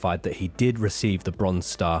verified that he did receive the Bronze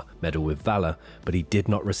Star Medal with Valor, but he did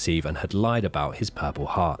not receive and had lied about his Purple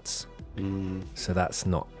Hearts. So that's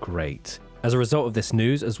not great. As a result of this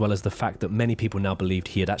news, as well as the fact that many people now believed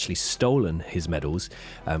he had actually stolen his medals,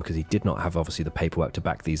 because he did not have obviously the paperwork to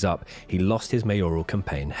back these up, he lost his mayoral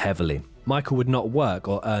campaign heavily. Michael would not work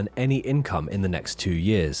or earn any income in the next 2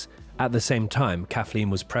 years. At the same time, Kathleen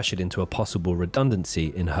was pressured into a possible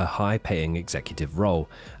redundancy in her high-paying executive role,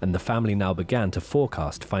 and the family now began to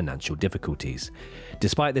forecast financial difficulties.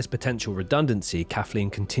 Despite this potential redundancy, Kathleen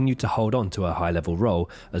continued to hold on to her high-level role,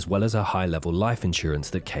 as well as her high-level life insurance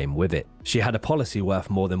that came with it. She had a policy worth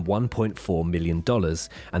more than $1.4 million,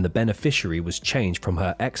 and the beneficiary was changed from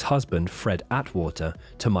her ex-husband, Fred Atwater,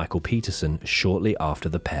 to Michael Peterson shortly after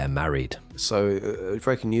the pair married. So,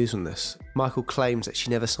 breaking news on this. Michael claims that she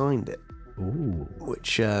never signed it. Ooh.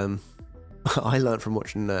 Which I learned from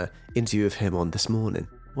watching an interview of him on This Morning,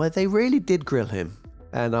 where they really did grill him.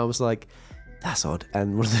 And I was like, that's odd.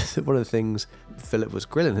 And one of the things Philip was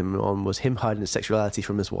grilling him on was him hiding his sexuality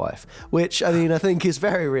from his wife, which, I mean, I think is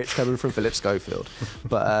very rich coming from Philip Schofield.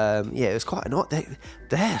 But yeah, it was quite an odd.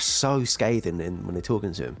 They're so scathing when they're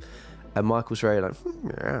talking to him. And Michael's very like,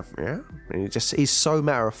 yeah. And he's so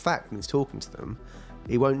matter of fact when he's talking to them.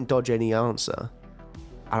 He won't dodge any answer.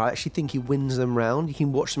 And I actually think he wins them round. You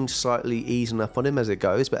can watch them slightly easing up on him as it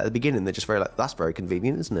goes, but at the beginning they're just very like, that's very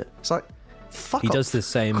convenient, isn't it? It's like, fuck He off. does the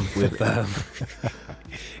same with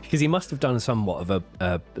because he must have done somewhat of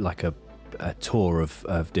a tour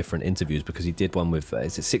of different interviews, because he did one with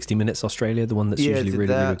is it 60 Minutes Australia, the one that's usually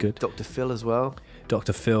really good. Dr. Phil as well.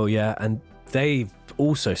 Dr. Phil, yeah, and they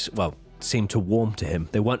also seemed to warm to him.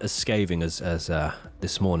 They weren't as scathing as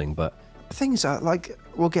This Morning, but The thing is, like,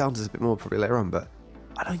 we'll get onto this a bit more probably later on, but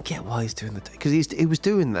I don't get why he's doing that, because he was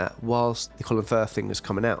doing that whilst the Colin Firth thing was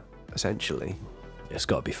coming out, essentially. it's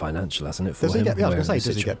got to be financial, hasn't it? For Does he him? get? Yeah, I was going to say, Does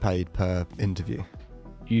does he get paid per interview?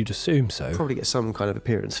 You'd assume so. Probably get some kind of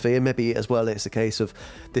appearance fee, and maybe as well it's a case of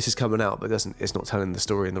this is coming out, but it's not telling the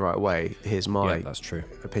story in the right way. Here's my Yeah, that's true.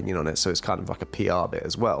 opinion on it, so it's kind of like a PR bit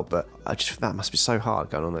as well. But that must be so hard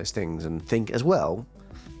going on those things, and think as well,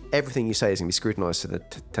 everything you say is going to be scrutinised to the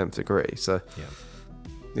 10th degree. So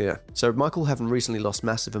yeah. So Michael, having recently lost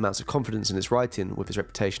massive amounts of confidence in his writing, with his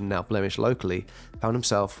reputation now blemished locally, found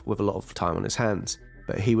himself with a lot of time on his hands.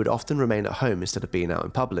 But he would often remain at home instead of being out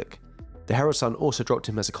in public. The Herald Sun also dropped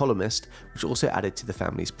him as a columnist, which also added to the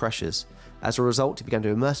family's pressures. As a result, he began to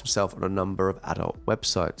immerse himself on a number of adult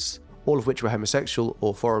websites, all of which were homosexual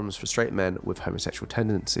or forums for straight men with homosexual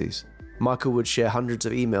tendencies. Michael would share hundreds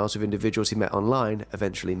of emails with individuals he met online,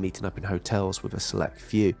 eventually meeting up in hotels with a select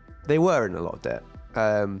few. They were in a lot of debt,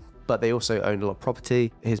 but they also owned a lot of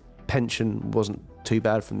property. His pension wasn't too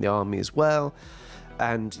bad from the army as well.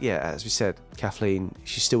 And yeah, as we said, Kathleen,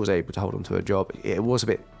 she still was able to hold on to her job. It was a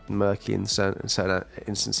bit murky in certain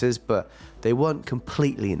instances, but they weren't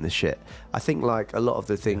completely in the shit. I think like a lot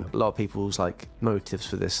of people's like motives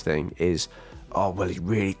for this thing is, oh well, he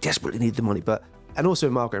really desperately needed the money. And also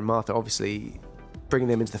Margaret and Martha, obviously bringing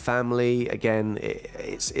them into the family again,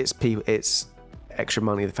 it's extra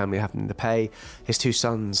money the family having to pay. His two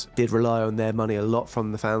sons did rely on their money a lot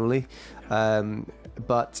from the family,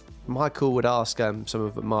 but Michael would ask some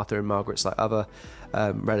of Martha and Margaret's like other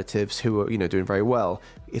relatives who were doing very well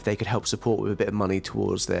if they could help support with a bit of money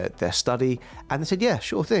towards their study, and they said, yeah,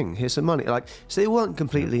 sure thing, here's some money. Like, so they weren't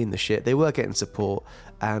completely in the shit, they were getting support.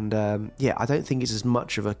 And I don't think it's as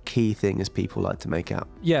much of a key thing as people like to make out.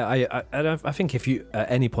 Yeah, I think if you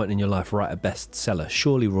at any point in your life write a bestseller,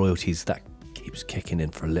 surely royalties that keeps kicking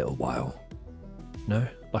in for a little while. No,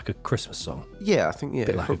 like a Christmas song. Yeah, I think a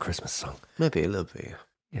bit like a Christmas song. Maybe a little bit.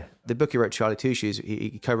 Yeah. The book he wrote, Charlie Two Shoes,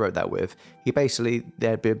 he co-wrote that with.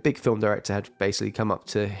 There'd be a big film director had basically come up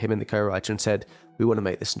to him and the co-writer and said, we want to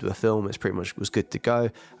make this into a film. It's pretty much was good to go.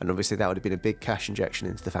 And obviously that would have been a big cash injection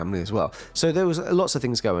into the family as well. So there was lots of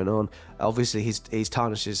things going on. Obviously he's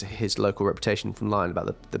tarnishes his local reputation from lying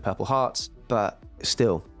about the Purple Hearts, but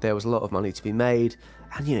still there was a lot of money to be made.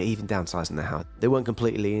 And even downsizing the house, they weren't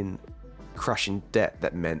completely in crushing debt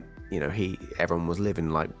that meant everyone was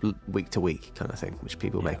living like week to week kind of thing, which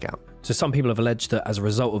people make out. So some people have alleged that as a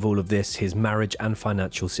result of all of this, his marriage and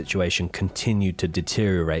financial situation continued to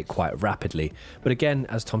deteriorate quite rapidly. But again,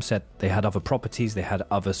 as Tom said, they had other properties, they had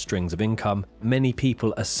other strings of income. Many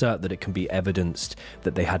people assert that it can be evidenced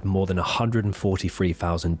that they had more than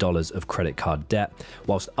 $143,000 of credit card debt,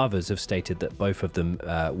 whilst others have stated that both of them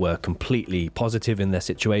were completely positive in their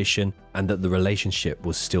situation and that the relationship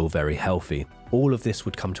was still very healthy. All of this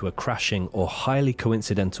would come to a crashing or highly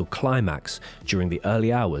coincidental climax during the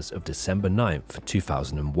early hours of December 9th,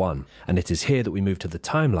 2001. And it is here that we move to the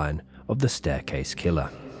timeline of the Staircase Killer.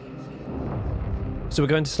 So we're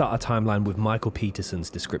going to start our timeline with Michael Peterson's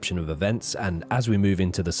description of events, and as we move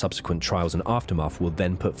into the subsequent trials and aftermath, we'll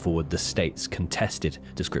then put forward the state's contested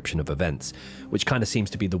description of events, which kind of seems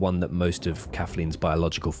to be the one that most of Kathleen's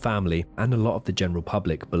biological family and a lot of the general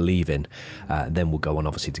public believe in. Then we'll go on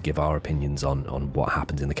obviously to give our opinions on what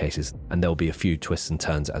happens in the cases, and there'll be a few twists and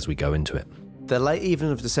turns as we go into it. The late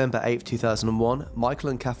evening of December 8, 2001, Michael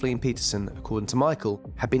and Kathleen Peterson, according to Michael,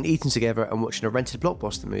 had been eating together and watching a rented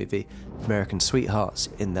blockbuster movie, American Sweethearts,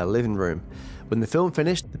 in their living room. When the film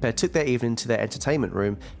finished, the pair took their evening to their entertainment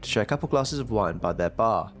room to share a couple glasses of wine by their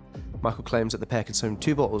bar. Michael claims that the pair consumed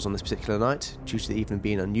 2 bottles on this particular night, due to the evening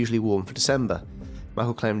being unusually warm for December.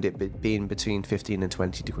 Michael claimed it being between 15 and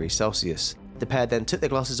 20 degrees Celsius. The pair then took their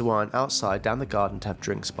glasses of wine outside down the garden to have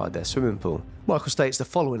drinks by their swimming pool. Michael states the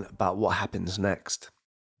following about what happens next.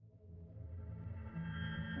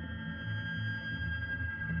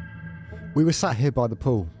 We were sat here by the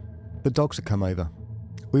pool. The dogs had come over.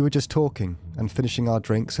 We were just talking and finishing our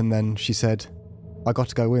drinks, and then she said, I got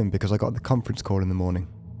to go in because I got the conference call in the morning.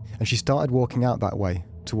 And she started walking out that way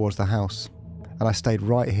towards the house, and I stayed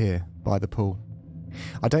right here by the pool.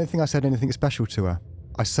 I don't think I said anything special to her.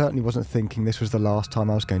 I certainly wasn't thinking this was the last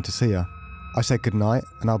time I was going to see her. I said goodnight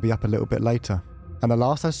and I'll be up a little bit later. And the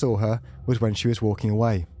last I saw her was when she was walking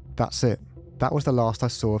away. That's it. That was the last I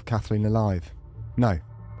saw of Kathleen alive. No,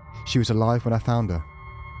 she was alive when I found her,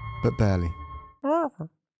 but barely.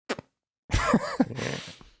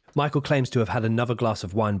 Michael claims to have had another glass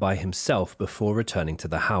of wine by himself before returning to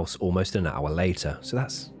the house almost an hour later. So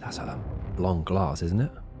that's a long glass, isn't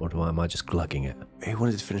it? Or am I just glugging it? He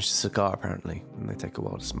wanted to finish the cigar, apparently, and they take a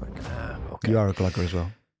while to smoke. Okay. You are a glugger as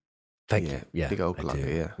well. Thank you. Yeah, big old I glugger,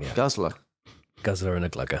 do. yeah. Guzzler. Guzzler and a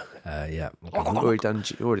glugger. Yeah. Already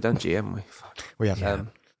done G, haven't we? We have.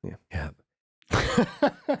 Yeah.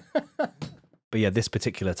 But yeah, this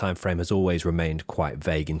particular time frame has always remained quite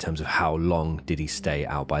vague in terms of how long did he stay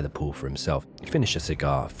out by the pool for himself. Finish a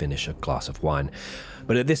cigar, finish a glass of wine.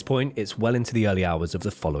 But at this point, it's well into the early hours of the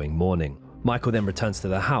following morning. Michael then returns to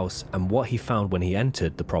the house, and what he found when he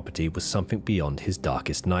entered the property was something beyond his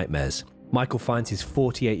darkest nightmares. Michael finds his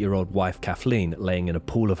 48-year-old wife Kathleen laying in a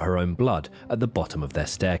pool of her own blood at the bottom of their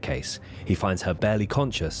staircase. He finds her barely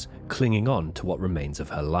conscious, clinging on to what remains of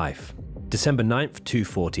her life. December 9th,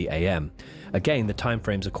 2:40 a.m. Again, the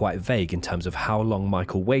timeframes are quite vague in terms of how long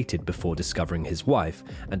Michael waited before discovering his wife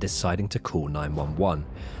and deciding to call 911.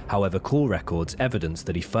 However, call records evidence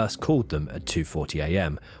that he first called them at 2:40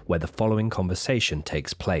 a.m, where the following conversation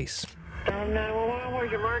takes place. 911,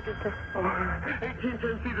 where's your emergency?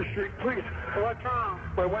 1810 Cedar Street, please. What's wrong?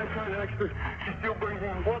 My wife's on an accident. She's still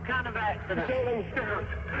breathing. What kind of accident? She's still downstairs.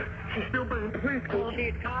 She's still breathing. Please call.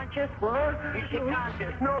 She's conscious? What? Is she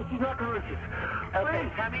conscious? No, she's not conscious. Okay,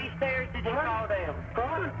 how many stairs did you call them?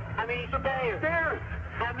 What? How many stairs? Stairs.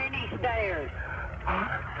 How many stairs?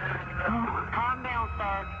 Calm down,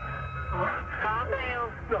 sir. Calm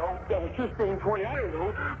down. No, it's just being 20. I don't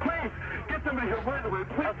know. Please, get somebody here right away.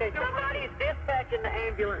 Please. Okay, somebody's dispatching the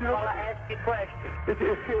ambulance while I ask you questions. It's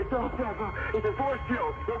a forced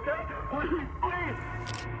kill, okay? Please, please.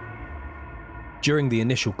 During the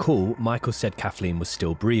initial call, Michael said Kathleen was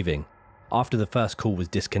still breathing. After the first call was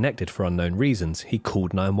disconnected for unknown reasons, he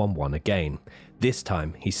called 911 again. This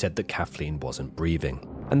time, he said that Kathleen wasn't breathing.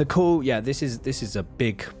 And the call, yeah, this is a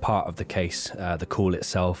big part of the case, the call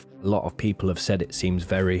itself. A lot of people have said it seems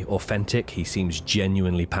very authentic. He seems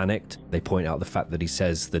genuinely panicked. They point out the fact that he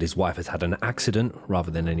says that his wife has had an accident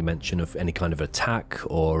rather than any mention of any kind of attack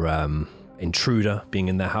or intruder being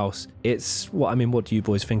in their house. What do you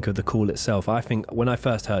boys think of the call itself? I think when I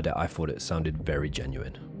first heard it, I thought it sounded very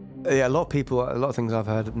genuine. Yeah, a lot of things I've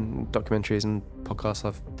heard in documentaries and podcasts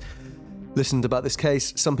I've listened about this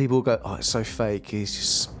case, some people go, oh, it's so fake, he's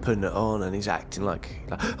just putting it on and he's acting like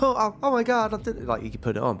oh my god, I did it. Like, you can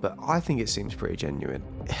put it on, but I think it seems pretty genuine.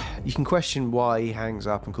 You can question why he hangs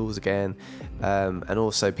up and calls again, and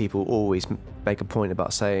also people always make a point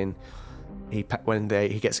about saying he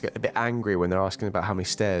gets a bit angry when they're asking about how many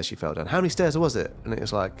stairs she fell down. How many stairs was it? And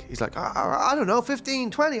it's like, he's like, I don't know,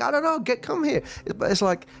 15, 20, I don't know, come here. But it's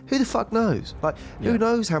like, who the fuck knows? Like, who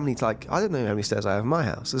knows how many, I don't know how many stairs I have in my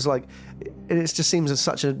house. It's like, it just seems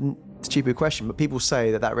such a stupid question, but people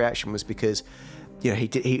say that reaction was because, you know,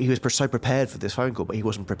 he was so prepared for this phone call, but he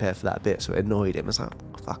wasn't prepared for that bit, so it annoyed him. It's like,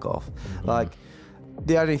 fuck off. Mm-hmm. Like,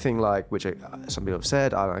 the only thing, which some people have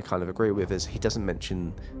said, and I kind of agree with, is he doesn't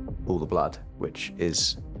mention all the blood, which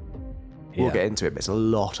is, we'll get into it, but it's a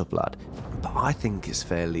lot of blood. But I think it's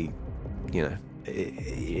fairly, you know,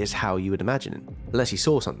 it's how you would imagine it. Unless he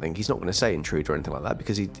saw something, he's not going to say intruder or anything like that,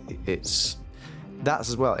 because that's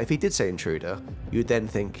as well. If he did say intruder, you would then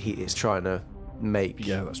think he is trying to make.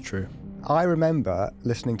 Yeah, that's true. I remember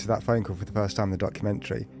listening to that phone call for the first time in the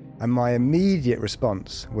documentary, and my immediate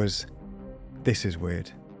response was, "This is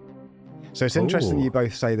weird." So it's interesting you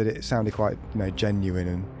both say that it sounded quite, genuine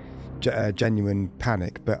and genuine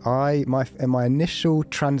panic. But my initial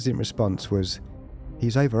transient response was,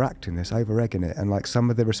 he's overacting this, over-egging it, and like some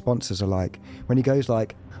of the responses are like when he goes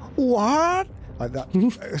like, "What?" like that,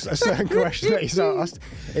 a certain question that he's asked.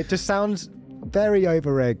 It just sounds very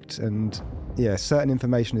over-egged, and yeah, certain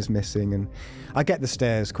information is missing. And I get the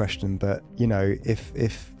stairs question, but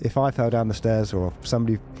if I fell down the stairs, or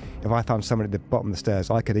if I found somebody at the bottom of the stairs,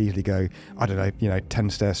 I could easily go, I don't know, 10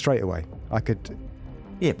 stairs straight away. I could.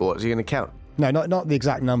 Yeah, but what's he going to count? No, not the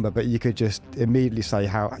exact number, but you could just immediately say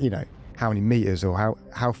how many meters or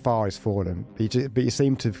how far he's fallen. But you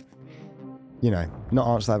seem to, not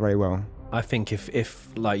answer that very well. I think if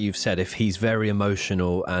like you've said, if he's very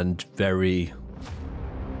emotional and very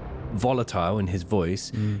volatile in his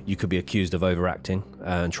voice, you could be accused of overacting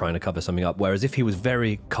and trying to cover something up. Whereas if he was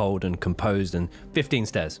very cold and composed and 15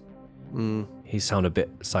 stairs, he sounded a bit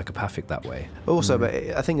psychopathic that way. Also, but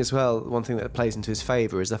I think as well, one thing that plays into his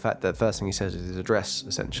favour is the fact that the first thing he says is his address,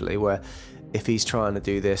 essentially, where if he's trying to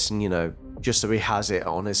do this and, just so he has it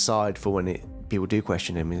on his side for when people do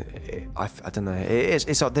question him, I don't know.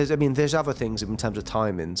 There's other things in terms of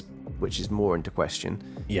timings, which is more into question.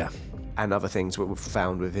 Yeah. And other things that were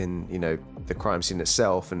found within, the crime scene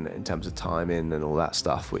itself, and in terms of timing and all that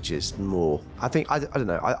stuff, which is more. I don't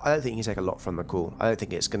know. I don't think you take a lot from the call. I don't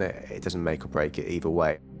think it doesn't make or break it either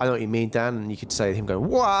way. I know what you mean, Dan, and you could say him going,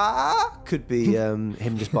 "What?" could be him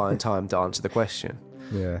just buying time to answer the question.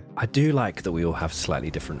 Yeah, I do like that we all have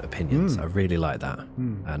slightly different opinions. I really like that,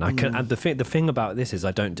 and I can. And the thing about this is,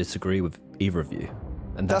 I don't disagree with either of you,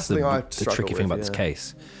 and that's the tricky thing about this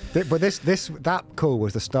case. But that call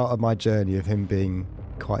was the start of my journey of him being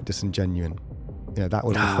quite disingenuous. That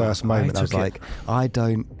was the first moment I was like, I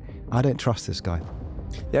don't trust this guy.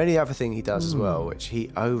 The only other thing he does as well, which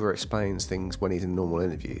he over-explains things when he's in normal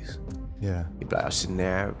interviews. Yeah. He'd be like, I was sitting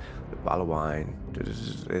there with a bottle of wine.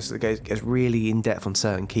 It gets really in-depth on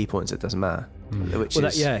certain key points. It doesn't matter.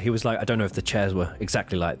 He was like, I don't know if the chairs were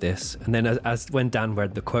exactly like this. And then as when Dan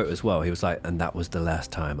read the quote as well, he was like, and that was the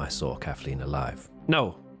last time I saw Kathleen alive.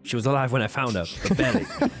 No, she was alive when I found her, but barely.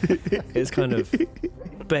 It's kind of...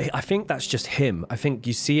 But I think that's just him. I think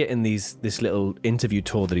you see it in this little interview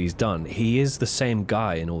tour that he's done. He is the same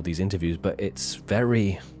guy in all these interviews, but it's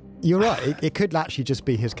very... You're right. It could actually just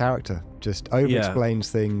be his character. Just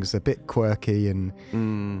over-explains things, a bit quirky, and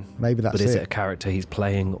maybe that's it. But is it a character he's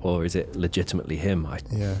playing, or is it legitimately him?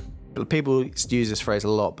 Yeah. People use this phrase a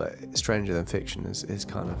lot, but stranger than fiction is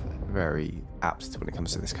kind of very apt when it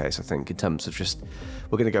comes to this case, I think, in terms of just...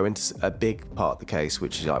 We're going to go into a big part of the case,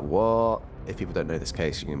 which is like, what? If people don't know this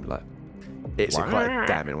case, you're going to be like, it's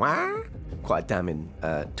quite a damning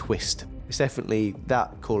twist. It's definitely,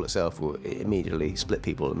 that call itself will immediately split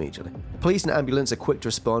people immediately. Police and ambulance are quick to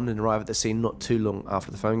respond and arrive at the scene not too long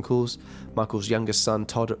after the phone calls. Michael's youngest son,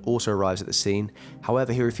 Todd, also arrives at the scene.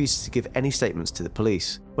 However, he refuses to give any statements to the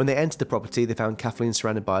police. When they entered the property, they found Kathleen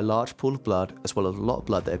surrounded by a large pool of blood, as well as a lot of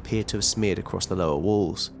blood that appeared to have smeared across the lower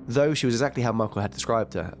walls. Though she was exactly how Michael had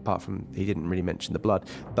described her, apart from he didn't really mention the blood,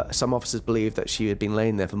 but some officers believed that she had been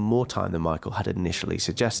laying there for more time than Michael had initially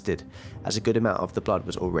suggested, as a good amount of the blood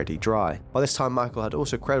was already dry. By this time, Michael had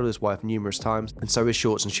also cradled his wife numerous times, and so his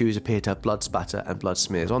shorts and shoes appeared to have blood spatter and blood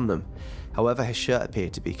smears on them. However, his shirt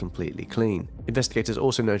appeared to be completely clean. Investigators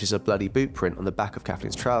also noticed a bloody boot print on the back of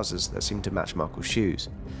Kathleen's trousers that seemed to match Michael's shoes.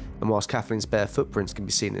 And whilst Kathleen's bare footprints can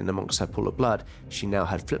be seen in amongst her pool of blood, she now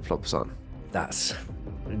had flip-flops on. That's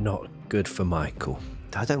not good for Michael.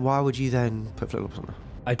 Why would you then put flip-flops on her?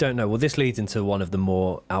 I don't know. Well, this leads into one of the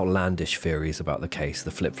more outlandish theories about the case,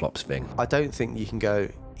 the flip-flops thing. I don't think you can go,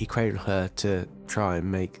 he cradled her to try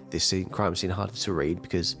and make this crime scene harder to read,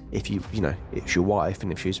 because if it's your wife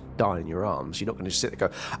and if she's dying in your arms, you're not going to just sit there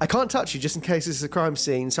and go, I can't touch you just in case this is a crime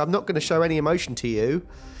scene, so I'm not going to show any emotion to you.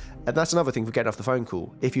 And that's another thing for getting off the phone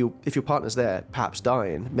call. If your partner's there, perhaps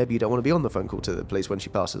dying, maybe you don't want to be on the phone call to the police when she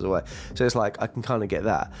passes away. So it's like, I can kind of get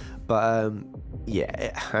that. But and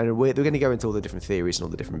we're going to go into all the different theories and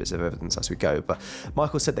all the different bits of evidence as we go. But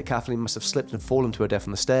Michael said that Kathleen must have slipped and fallen to her death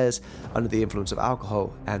on the stairs under the influence of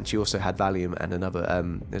alcohol, and she also had Valium and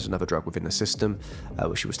there's another drug within the system,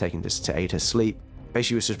 which she was taking just to aid her sleep.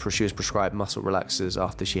 Basically, she was prescribed muscle relaxers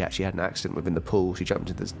after she actually had an accident within the pool. She jumped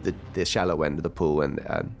into the shallow end of the pool, and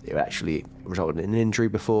it actually resulted in an injury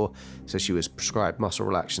before. So she was prescribed muscle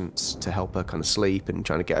relaxants to help her kind of sleep and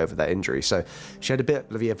trying to get over that injury. So she had a bit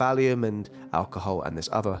of Valium and alcohol and this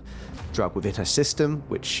other drug within her system,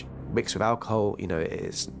 which mixed with alcohol,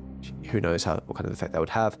 it's who knows what kind of effect that would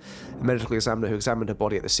have. A medical examiner who examined her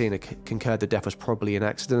body at the scene concurred the death was probably an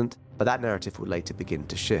accident, but that narrative would later begin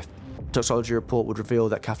to shift. A toxicology report would reveal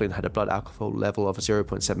that Kathleen had a blood alcohol level of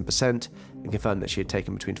 0.7% and confirmed that she had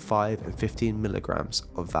taken between 5 and 15 milligrams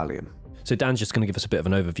of Valium. So Dan's just going to give us a bit of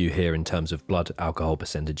an overview here in terms of blood alcohol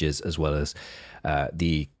percentages, as well as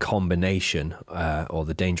the combination or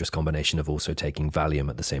the dangerous combination of also taking Valium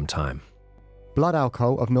at the same time. Blood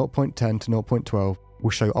alcohol of 0.10 to 0.12 will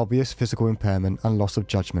show obvious physical impairment and loss of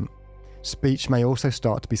judgment. Speech may also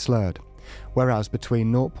start to be slurred, whereas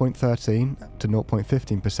between 0.13 to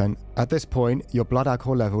 0.15%, at this point your blood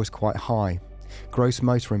alcohol level is quite high. Gross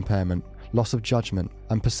motor impairment, loss of judgment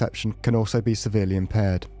and perception can also be severely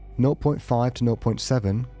impaired. 0.5 to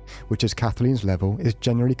 0.7, which is Kathleen's level, is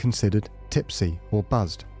generally considered tipsy or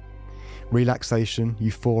buzzed. Relaxation,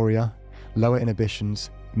 euphoria, lower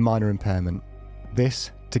inhibitions, minor impairment.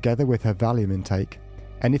 This, together with her Valium intake,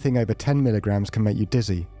 anything over 10 milligrams can make you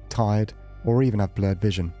dizzy, tired, or even have blurred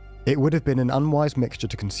vision. It would have been an unwise mixture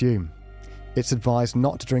to consume. It's advised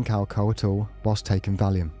not to drink alcohol at all whilst taking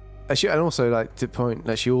Valium. And also, like, to point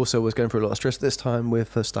that she also was going through a lot of stress at this time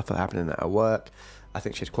with the stuff that happened at her work. I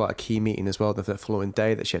think she had quite a key meeting as well the following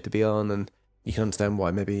day that she had to be on, and you can understand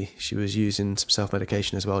why maybe she was using some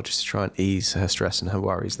self-medication as well, just to try and ease her stress and her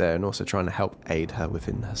worries there, and also trying to help aid her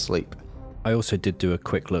within her sleep. I also did do a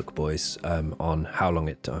quick look, boys, on how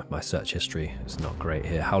long my search history is not great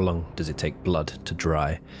here. How long does it take blood to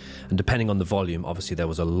dry? And depending on the volume, obviously there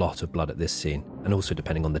was a lot of blood at this scene, and also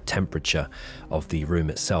depending on the temperature of the room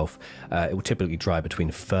itself, it will typically dry between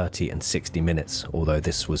 30 and 60 minutes, although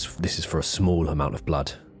this is for a small amount of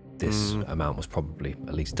blood. This amount was probably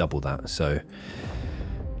at least double that, so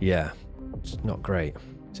yeah, it's not great.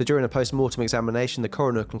 So during a post-mortem examination, the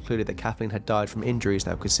coroner concluded that Kathleen had died from injuries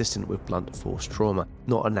that were consistent with blunt force trauma,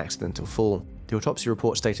 not an accidental fall. The autopsy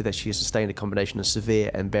report stated that she sustained a combination of severe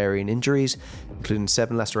and varying injuries, including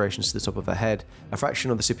 7 lacerations to the top of her head, a fraction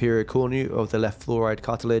of the superior cornea of the left fluoride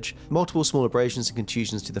cartilage, multiple small abrasions and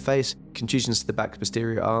contusions to the face, contusions to the back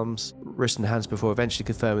posterior arms, wrists and hands, before eventually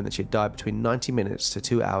confirming that she had died between 90 minutes to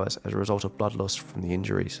 2 hours as a result of blood loss from the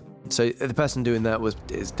injuries. So the person doing that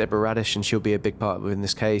is Deborah Radish, and she'll be a big part in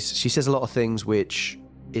this case. She says a lot of things which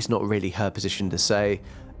it's not really her position to say,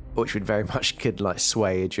 which would very much could like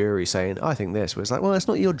sway a jury saying, I think this. Where it's like, well, it's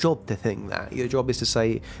not your job to think that. Your job is to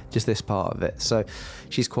say just this part of it. So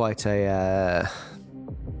she's quite a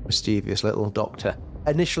mischievous little doctor.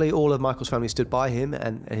 Initially, all of Michael's family stood by him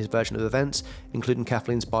and his version of events, including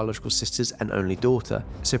Kathleen's biological sisters and only daughter.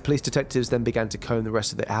 So police detectives then began to comb the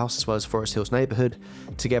rest of the house as well as Forest Hills neighbourhood,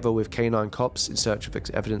 together with canine cops in search of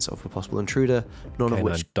evidence of a possible intruder, none of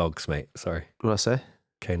which... Canine dogs, mate, sorry. What did I say?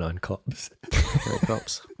 Canine cops. Canine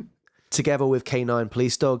cops. Together with canine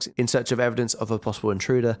police dogs in search of evidence of a possible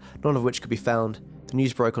intruder, none of which could be found. The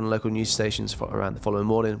news broke on local news stations around the following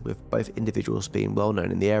morning, with both individuals being well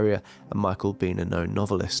known in the area and Michael being a known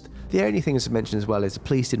novelist. The only thing to mention as well is the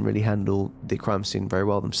police didn't really handle the crime scene very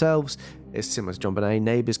well themselves. It's similar to John Bonet.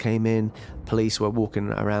 Neighbours came in, police were walking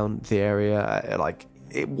around the area, like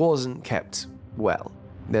it wasn't kept well.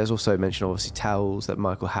 There's also mention obviously towels that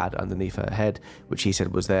Michael had underneath her head, which he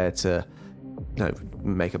said was there to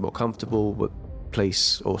make it more comfortable, but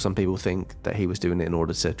police or some people think that he was doing it in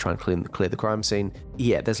order to try and clear the crime scene.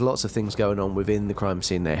 Yeah, there's lots of things going on within the crime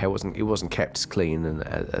scene there. It wasn't kept as clean and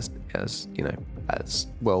as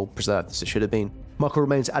well preserved as it should have been. Michael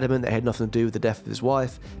remains adamant that it had nothing to do with the death of his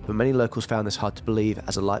wife, but many locals found this hard to believe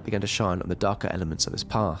as a light began to shine on the darker elements of his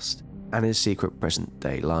past and his secret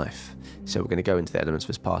present-day life. So we're going to go into the elements of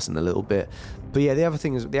his past in a little bit. But yeah, the other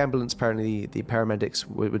thing is the ambulance, apparently the paramedics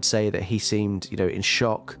would say that he seemed, in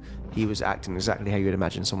shock. He was acting exactly how you'd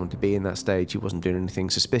imagine someone to be in that stage. He wasn't doing anything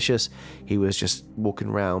suspicious. He was just walking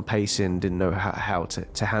around, pacing, didn't know how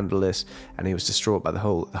to handle this, and he was distraught by the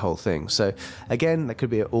whole thing. So again, that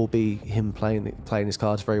could all be him playing his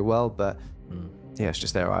cards very well, but yeah, it's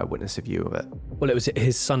just their eyewitness view of it. Well, it was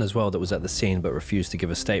his son as well that was at the scene but refused to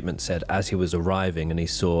give a statement. Said as he was arriving and he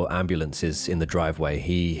saw ambulances in the driveway,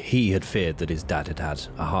 he had feared that his dad had had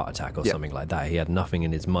a heart attack or something like that. He had nothing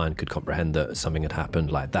in his mind could comprehend that something had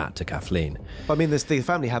happened like that to Kathleen. I mean, the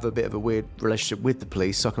family have a bit of a weird relationship with the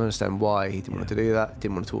police, so I can understand why he didn't want to do that,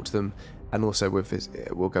 didn't want to talk to them. And also with his,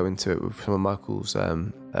 we'll go into it with some of Michael's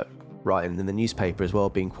writing in the newspaper as well,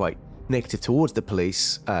 being quite negative towards the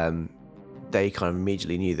police. They kind of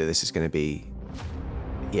immediately knew that this is going to be,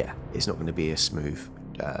 it's not going to be a smooth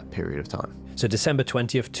period of time. So December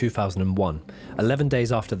 20th, 2001, 11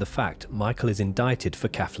 days after the fact, Michael is indicted for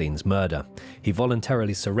Kathleen's murder. He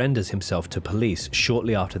voluntarily surrenders himself to police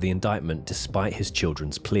shortly after the indictment despite his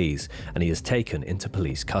children's pleas, and he is taken into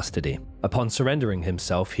police custody. Upon surrendering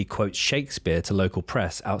himself, he quotes Shakespeare to local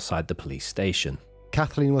press outside the police station.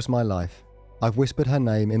 Kathleen was my life. I've whispered her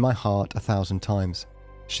name in my heart 1,000 times.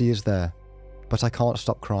 She is there, but I can't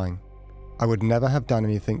stop crying. I would never have done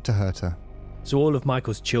anything to hurt her. So all of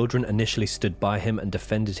Michael's children initially stood by him and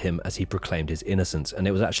defended him as he proclaimed his innocence, and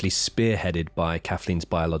it was actually spearheaded by Kathleen's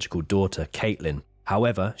biological daughter, Caitlin.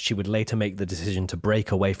 However, she would later make the decision to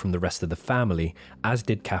break away from the rest of the family, as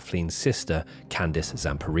did Kathleen's sister, Candice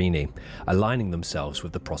Zamperini, aligning themselves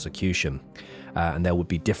with the prosecution. And there would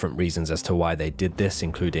be different reasons as to why they did this,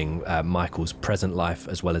 including Michael's present life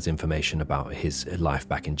as well as information about his life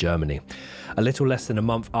back in Germany. A little less than a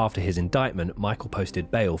month after his indictment, Michael posted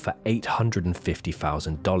bail for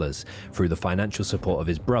 $850,000 through the financial support of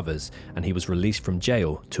his brothers, and he was released from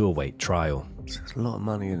jail to await trial. There's a lot of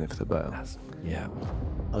money in it for the bail. Yeah.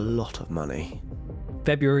 A lot of money.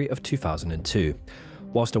 February of 2002.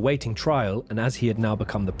 Whilst awaiting trial, and as he had now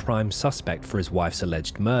become the prime suspect for his wife's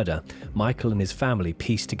alleged murder, Michael and his family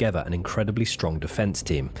pieced together an incredibly strong defense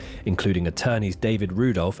team, including attorneys David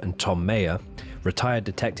Rudolph and Tom Mayer, retired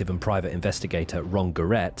detective and private investigator Ron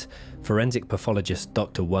Garrett, forensic pathologist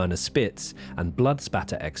Dr. Werner Spitz, and blood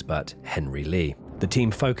spatter expert Henry Lee. The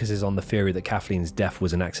team focuses on the theory that Kathleen's death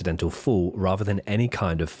was an accidental fall rather than any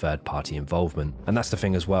kind of third-party involvement. And that's the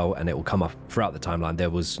thing as well, and it will come up throughout the timeline,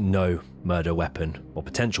 there was no murder weapon or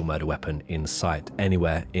potential murder weapon in sight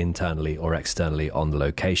anywhere internally or externally on the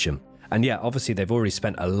location. And yeah, obviously they've already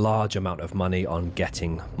spent a large amount of money on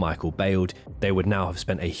getting Michael bailed. They would now have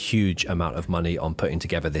spent a huge amount of money on putting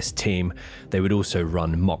together this team. They would also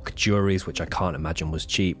run mock juries, which I can't imagine was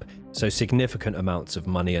cheap. So significant amounts of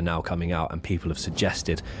money are now coming out, and people have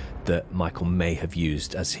suggested that Michael may have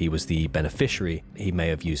used, as he was the beneficiary, he may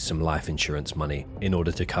have used some life insurance money in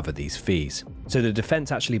order to cover these fees. So the defense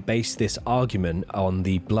actually based this argument on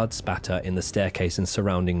the blood spatter in the staircase and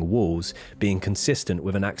surrounding walls being consistent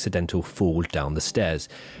with an accidental fall down the stairs.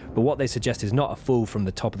 But what they suggest is not a fall from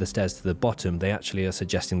the top of the stairs to the bottom. They actually are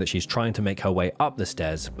suggesting that she's trying to make her way up the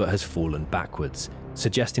stairs but has fallen backwards,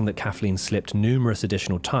 suggesting that Kathleen slipped numerous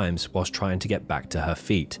additional times whilst trying to get back to her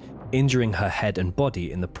feet, injuring her head and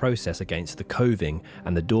body in the process against the coving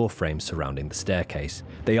and the door frame surrounding the staircase.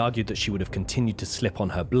 They argued that she would have continued to slip on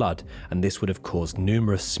her blood, and this would have caused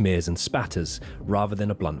numerous smears and spatters rather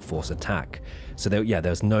than a blunt force attack. So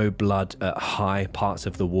there's no blood at high parts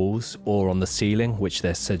of the walls or on the ceiling, which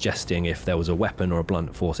they're suggesting if there was a weapon or a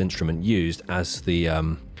blunt force instrument used, as the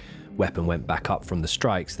weapon went back up from the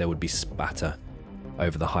strikes, there would be spatter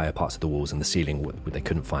over the higher parts of the walls and the ceiling, where they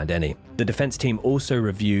couldn't find any. The defense team also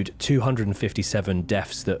reviewed 257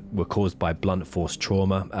 deaths that were caused by blunt force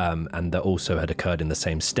trauma, and that also had occurred in the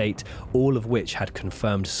same state, all of which had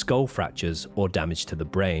confirmed skull fractures or damage to the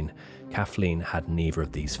brain. Kathleen had neither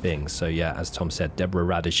of these things. So yeah, as Tom said, Deborah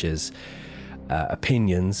Radish's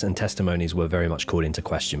opinions and testimonies were very much called into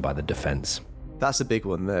question by the defense. That's a big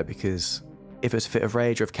one there, because if it was a fit of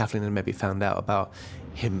rage, or if Kathleen had maybe found out about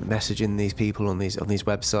him messaging these people on these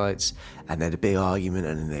websites, and they had a big argument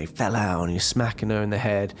and then they fell out and he's smacking her in the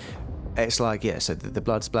head, it's like, yeah, so the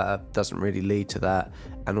blood splatter doesn't really lead to that.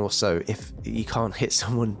 And also, if you can't hit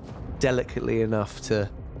someone delicately enough to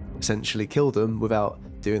essentially kill them without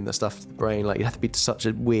doing the stuff to the brain, like, you have to be such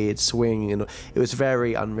a weird swing, and it was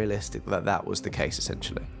very unrealistic that was the case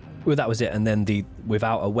essentially. Well, that was it. And then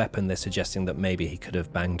without a weapon, they're suggesting that maybe he could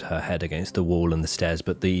have banged her head against the wall and the stairs,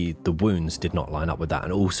 but the wounds did not line up with that.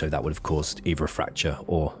 And also that would have caused either a fracture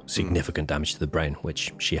or significant damage to the brain,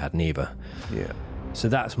 which she had neither. Yeah. So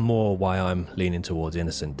that's more why I'm leaning towards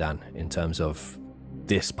innocent, Dan, in terms of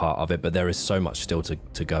this part of it. But there is so much still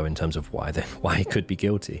to go in terms of why he could be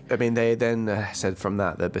guilty. I mean, they then said from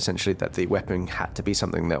that essentially that the weapon had to be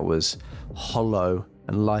something that was hollow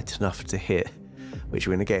and light enough to hit, which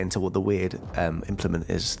we're going to get into what the weird implement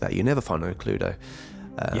is that you never find on a Cluedo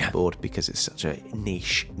board, because it's such a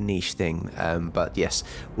niche thing. But yes,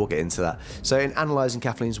 we'll get into that. So in analysing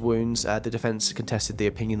Kathleen's wounds, the defence contested the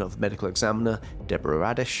opinion of the medical examiner, Deborah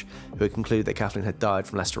Radish, who had concluded that Kathleen had died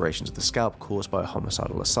from lacerations of the scalp caused by a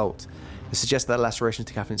homicidal assault. They suggested that lacerations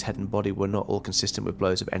to Kathleen's head and body were not all consistent with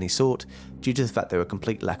blows of any sort, due to the fact there were a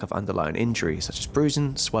complete lack of underlying injury, such as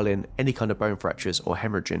bruising, swelling, any kind of bone fractures, or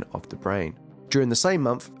hemorrhaging of the brain. During the same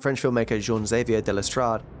month, French filmmaker Jean-Xavier de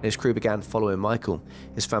Lestrade and his crew began following Michael,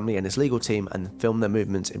 his family and his legal team, and filmed their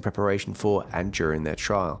movements in preparation for and during their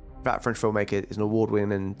trial. That French filmmaker is an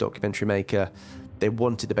award-winning documentary maker. They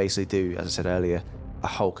wanted to basically do, as I said earlier, a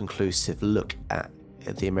whole conclusive look at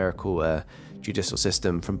the American judicial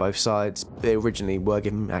system from both sides. They originally were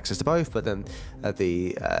given access to both, but then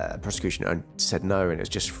the prosecution said no, and it was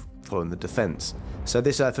just following the defence. So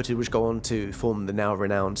this footage would go on to form the now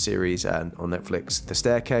renowned series on Netflix, The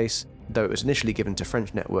Staircase, though it was initially given to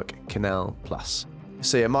French network Canal+.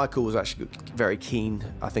 So yeah, Michael was actually very keen.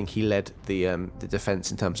 I think he led the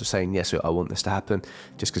defence in terms of saying, yes, I want this to happen,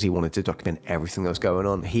 just because he wanted to document everything that was going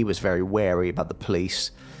on. He was very wary about the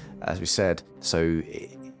police, as we said, so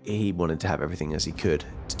he wanted to have everything as he could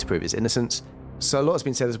to prove his innocence. So a lot has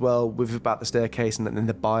been said as well about The Staircase and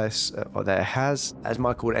the bias that it has, as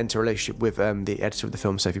Michael would enter a relationship with the editor of the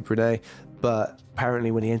film, Sophie Brunet, but apparently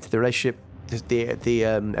when he entered the relationship, the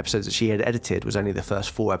episodes that she had edited was only the first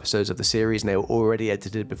 4 episodes of the series, and they were already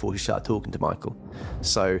edited before she started talking to Michael.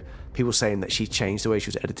 So people saying that she changed the way she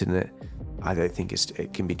was editing it, I don't think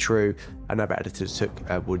it can be true. Another editor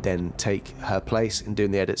would then take her place in doing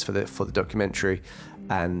the edits for the documentary.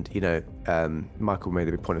 And Michael made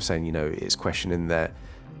a big point of saying, it's questioning you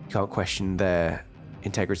can't question their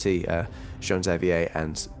integrity. Jean-Xavier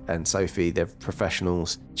and Sophie, they're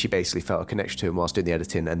professionals. She basically felt a connection to him whilst doing the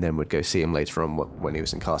editing, and then would go see him later on when he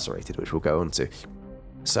was incarcerated, which we'll go on to.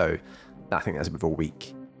 So I think that's a bit of a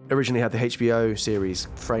weak. Originally had the HBO series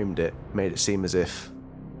framed it, made it seem as if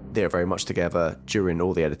they're very much together during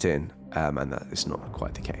all the editing, and that is not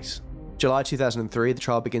quite the case. July 2003, the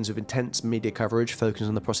trial begins with intense media coverage focusing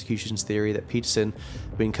on the prosecution's theory that Peterson,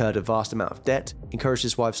 who incurred a vast amount of debt, encouraged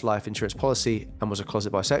his wife's life insurance policy, and was a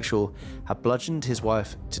closet bisexual, had bludgeoned his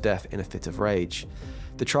wife to death in a fit of rage.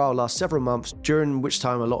 The trial lasts several months, during which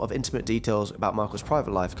time a lot of intimate details about Michael's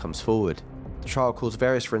private life comes forward. The trial calls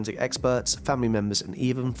various forensic experts, family members, and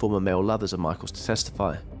even former male lovers of Michael's to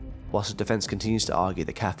testify, whilst the defence continues to argue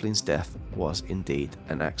that Kathleen's death was indeed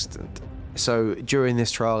an accident. So during this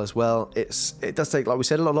trial as well, it does take, like we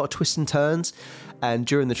said, a lot of twists and turns, and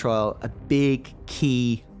during the trial, a big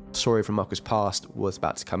key story from Michael's past was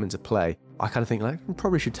about to come into play. I kind of think, I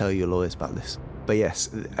probably should tell your lawyers about this. But yes,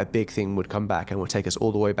 a big thing would come back and would take us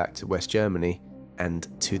all the way back to West Germany and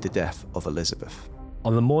to the death of Elizabeth.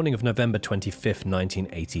 On the morning of November 25th,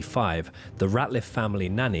 1985, the Ratliff family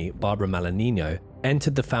nanny, Barbara Malagnino,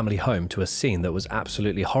 entered the family home to a scene that was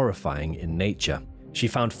absolutely horrifying in nature. She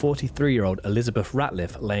found 43-year-old Elizabeth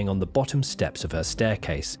Ratliff laying on the bottom steps of her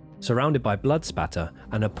staircase, surrounded by blood spatter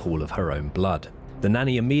and a pool of her own blood. The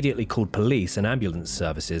nanny immediately called police and ambulance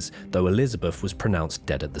services, though Elizabeth was pronounced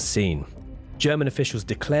dead at the scene. German officials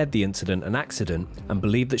declared the incident an accident and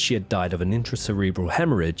believed that she had died of an intracerebral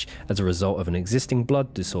hemorrhage as a result of an existing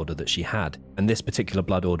blood disorder that she had, and this particular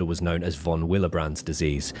blood order was known as von Willebrand's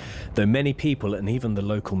disease, though many people and even the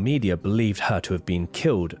local media believed her to have been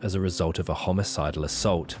killed as a result of a homicidal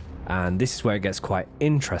assault. And this is where it gets quite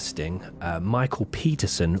interesting. Michael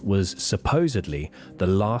Peterson was supposedly the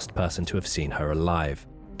last person to have seen her alive.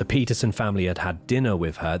 The Peterson family had had dinner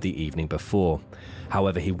with her the evening before.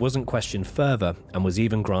 However, he wasn't questioned further and was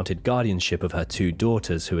even granted guardianship of her 2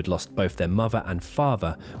 daughters who had lost both their mother and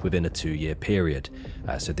father within a 2-year period.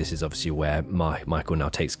 So this is obviously where Michael now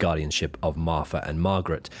takes guardianship of Martha and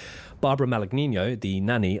Margaret. Barbara Malagnino, the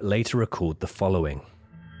nanny, later recalled the following.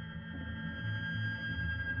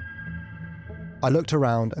 I looked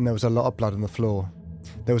around and there was a lot of blood on the floor.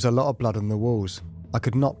 There was a lot of blood on the walls. I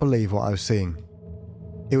could not believe what I was seeing.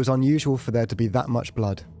 It was unusual for there to be that much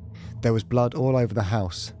blood. There was blood all over the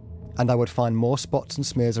house, and I would find more spots and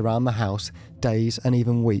smears around the house days and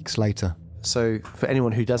even weeks later. So for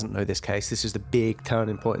anyone who doesn't know this case, this is the big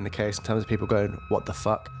turning point in the case in terms of people going, what the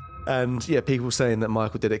fuck? And yeah, people saying that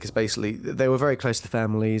Michael did it because basically they were very close to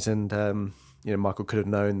families, and Michael could have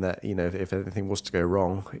known that, if anything was to go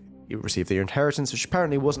wrong, he would receive their inheritance, which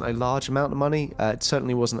apparently wasn't a large amount of money. It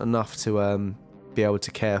certainly wasn't enough to be able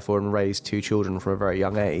to care for and raise 2 children from a very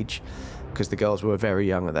young age, because the girls were very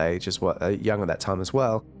young at that age, young at that time as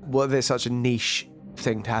well. Well, there's such a niche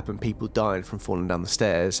thing to happen, people dying from falling down the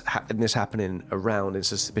stairs, and this happening around in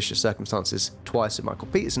suspicious circumstances twice with Michael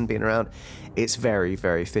Peterson being around, it's very,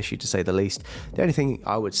 very fishy to say the least. The only thing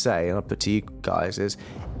I would say, and I'll put to you guys, is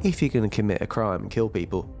if you're going to commit a crime and kill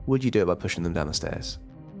people, would you do it by pushing them down the stairs?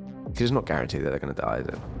 Because it's not guaranteed that they're going to die, is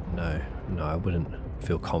it? No, I wouldn't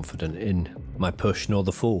feel confident in my push nor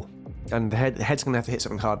the fall. And the head's going to have to hit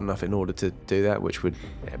something hard enough in order to do that, which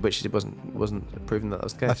it wasn't proven that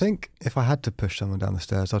was the case. I think if I had to push someone down the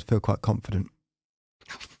stairs, I'd feel quite confident.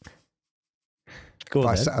 Go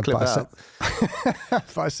on, then.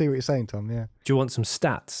 But I see what you're saying, Tom, yeah. Do you want some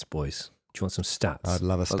stats, boys? Do you want some stats? I'd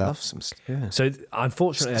love a stat. I'd love some, yeah. So,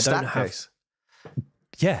 unfortunately, I don't have... Case.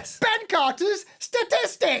 Yes. Ben Carter's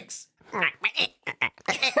statistics!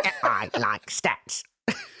 I like stats.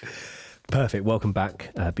 Perfect. Welcome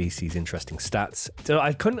back, BC's interesting stats. So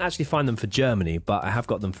I couldn't actually find them for Germany, but I have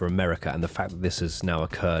got them for America, and the fact that this has now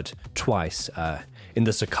occurred twice in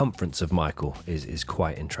the circumference of Michael is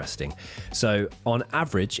quite interesting. So on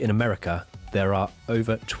average in America, there are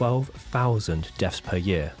over 12,000 deaths per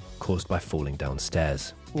year caused by falling down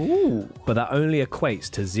stairs. Ooh. But that only equates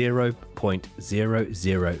to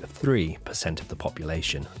 0.003% of the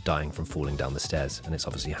population dying from falling down the stairs, and it's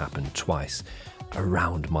obviously happened twice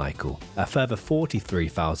around Michael. A further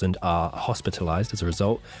 43,000 are hospitalised as a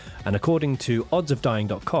result, and according to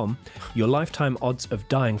oddsofdying.com, your lifetime odds of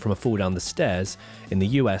dying from a fall down the stairs in the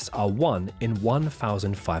US are 1 in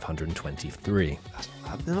 1,523.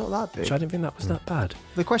 They're not that big. Which I didn't think that was that bad.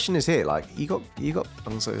 The question is here, like, you got.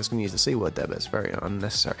 I'm just going to use the C word there, but it's very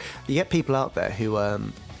unnecessary. You get people out there who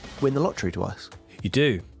win the lottery twice, You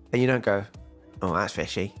do. and you don't go, "Oh, that's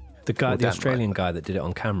fishy." The Well, the damn Australian right. guy that did it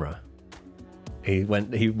on camera. He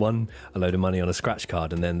won a load of money on a scratch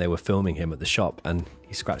card, and then they were filming him at the shop, and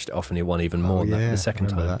he scratched it off, and he won even more the second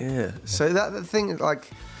time. remember that. Yeah. So that the thing, like,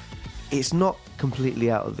 it's not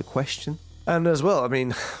completely out of the question. And as well, I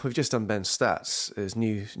mean, we've just done Ben's stats. There's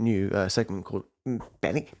new segment called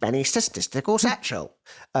Benny's Statistical Satchel.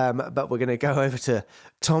 But we're going to go over to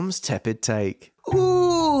Tom's tepid take.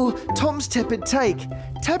 Ooh, Tom's tepid take.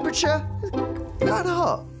 Temperature, kind of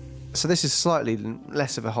hot. So this is slightly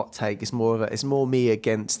less of a hot take. It's more me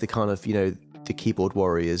against the kind of, the keyboard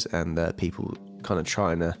warriors and people kind of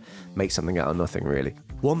trying to make something out of nothing, really.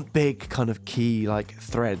 One big kind of key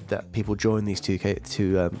thread that people join these two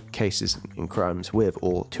cases in crimes with,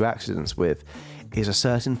 or two accidents with, is a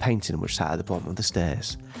certain painting which sat at the bottom of the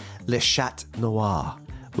stairs. Le Chat Noir,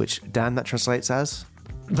 which, Dan, that translates as?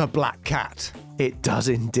 The Black Cat. It does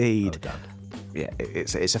indeed. Well done. Yeah,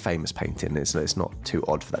 it's a famous painting. It's not too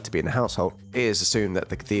odd for that to be in a household. It is assumed that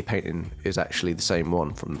the painting is actually the same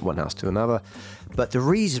one from one house to another. But the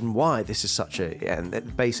reason why this is such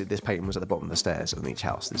and basically this painting was at the bottom of the stairs in each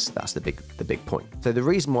house. That's the big point. So the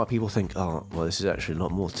reason why people think, oh, well, this is actually a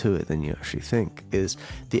lot more to it than you actually think, is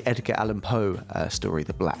the Edgar Allan Poe story,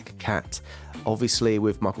 The Black Cat. Obviously,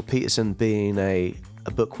 with Michael Peterson being a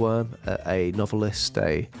bookworm, a novelist,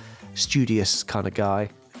 a studious kind of guy.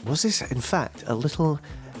 Was this, in fact, a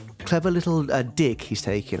clever little dig he's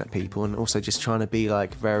taking at people, and also just trying to be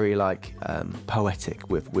very poetic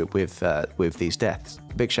with these deaths?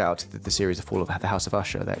 Big shout out to the series The Fall of the House of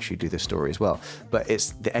Usher. They actually do this story as well. But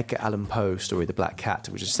it's the Edgar Allan Poe story, The Black Cat,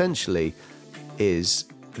 which essentially is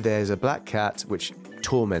there's a black cat which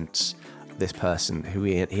torments this person who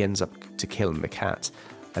he ends up to killing the cat,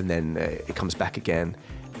 and then it comes back again,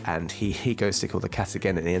 and he goes to kill the cat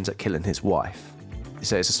again, and he ends up killing his wife.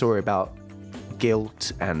 So it's a story about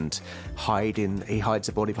guilt and hiding. He hides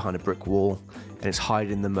a body behind a brick wall, and it's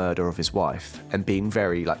hiding the murder of his wife and being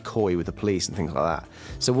very coy with the police and things like that.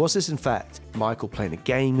 So was this in fact Michael playing a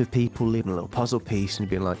game with people, leaving a little puzzle piece and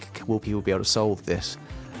being like, will people be able to solve this?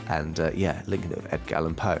 And linking it with Edgar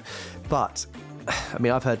Allan Poe. But I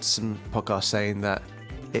mean, I've heard some podcasts saying that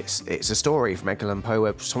it's a story from Edgar Allan Poe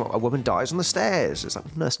where a woman dies on the stairs. It's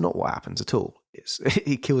like, no, that's not what happens at all.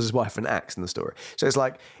 He kills his wife with an axe in the story. So it's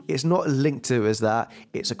not linked to as that.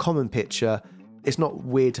 It's a common picture. It's not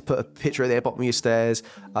weird to put a picture at the bottom of your stairs.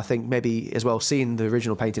 I think maybe as well, seeing the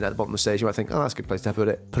original painting at the bottom of the stairs, you might think, oh, that's a good place to put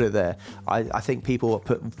it there. I think people are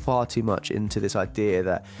putting far too much into this idea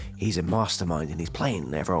that he's a mastermind and he's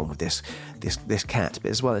playing everyone with this cat. But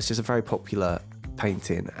as well, it's just a very popular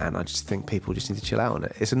painting, and I just think people just need to chill out on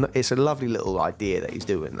it. It's a lovely little idea that he's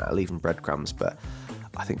doing that, leaving breadcrumbs, but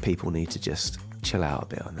I think people need to just chill out a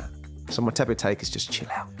bit on that. So my tepid take is just chill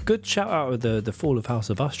out. Good shout out of the Fall of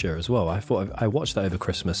House of Usher as well. I watched that over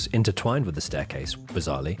Christmas, intertwined with The Staircase,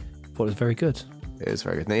 bizarrely. Thought it was very good. It is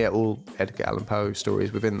very good. And yeah, all Edgar Allan Poe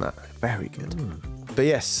stories within that. Very good. But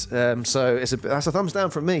yes, so that's a thumbs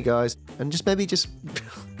down from me, guys. And maybe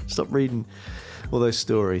stop reading all those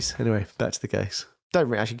stories. Anyway, back to the case.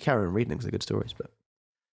 Don't actually carry on reading them because they're good stories, but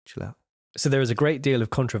chill out. So there is a great deal of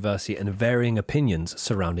controversy and varying opinions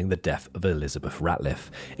surrounding the death of Elizabeth Ratliff,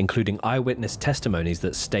 including eyewitness testimonies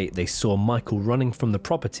that state they saw Michael running from the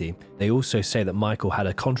property. They also say that Michael had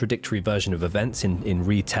a contradictory version of events in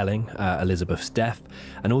retelling Elizabeth's death,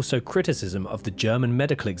 and also criticism of the German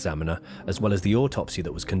medical examiner, as well as the autopsy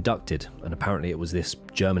that was conducted. And apparently it was this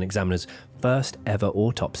German examiner's first ever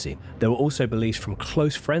autopsy. There were also beliefs from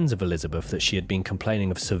close friends of Elizabeth that she had been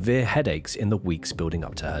complaining of severe headaches in the weeks building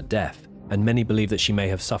up to her death, and many believe that she may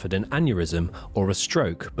have suffered an aneurysm or a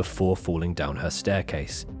stroke before falling down her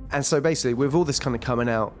staircase. And so basically, with all this kind of coming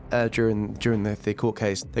out during the court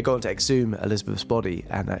case, they got on to exhume Elizabeth's body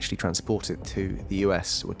and actually transport it to the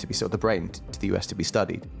US, or to be sort of the brain to the US to be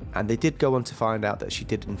studied. And they did go on to find out that she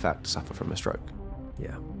did in fact suffer from a stroke.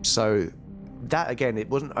 Yeah. So that, again, it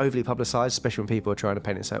wasn't overly publicised, especially when people are trying to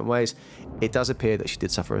paint it in certain ways. It does appear that she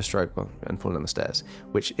did suffer a stroke and fall down the stairs,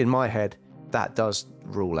 which in my head, that does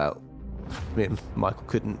rule out. I mean, Michael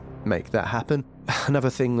couldn't make that happen. Another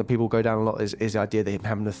thing that people go down a lot is the idea that him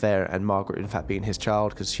having an affair and Margaret in fact being his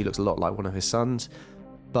child, because she looks a lot like one of his sons.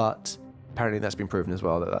 But apparently that's been proven as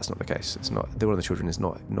well that that's not the case. It's not, one of the children is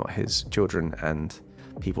not his children, and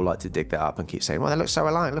people like to dig that up and keep saying, well, they look so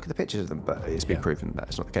alike, look at the pictures of them, but it's been proven that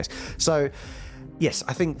it's not the case. So yes,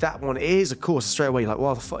 I think that one is, of course, straight away, you're like,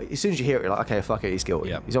 well, as soon as you hear it, you're like, okay, fuck it, he's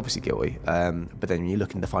guilty. He's obviously guilty. But then when you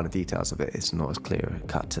look into the finer details of it, it's not as clear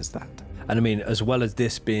cut as that. And I mean, as well as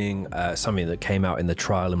this being something that came out in the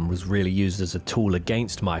trial and was really used as a tool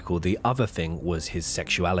against Michael, the other thing was his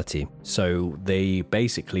sexuality. So they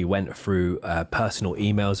basically went through personal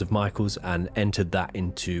emails of Michael's and entered that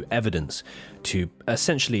into evidence to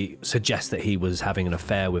essentially suggest that he was having an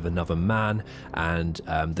affair with another man, and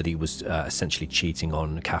that he was essentially cheating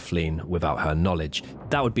on Kathleen without her knowledge.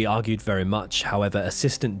 That would be argued very much. However,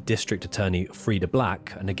 Assistant District Attorney Frida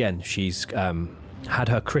Black, and again, she's had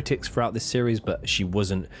her critics throughout this series, but she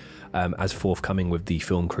wasn't as forthcoming with the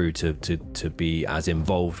film crew to be as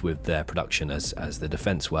involved with their production as the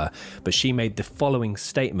defense were. But she made the following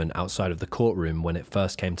statement outside of the courtroom when it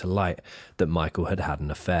first came to light that Michael had had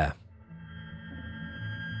an affair.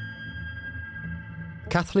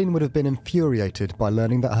 Kathleen would have been infuriated by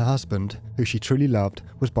learning that her husband, who she truly loved,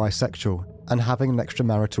 was bisexual and having an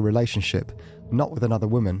extramarital relationship, not with another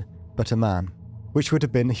woman, but a man, which would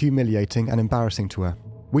have been humiliating and embarrassing to her.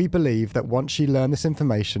 We believe that once she learned this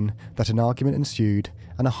information, that an argument ensued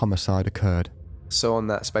and a homicide occurred. So on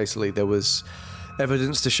that, basically, there was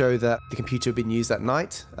evidence to show that the computer had been used that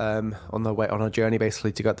night on her journey,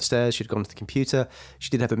 basically, to go up the stairs. She'd gone to the computer. She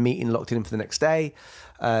did have a meeting locked in for the next day,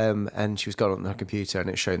 and she was gone on her computer, and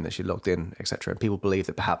it's shown that she logged in, etc. And people believe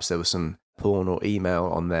that perhaps there was some porn or email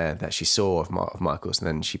on there that she saw of Michael's, and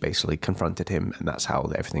then she basically confronted him, and that's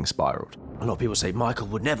how everything spiraled. A lot of people say Michael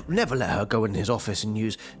would never let her go in his office and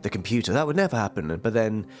use the computer. That would never happen. But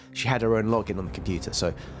then she had her own login on the computer,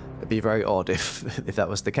 so it'd be very odd if that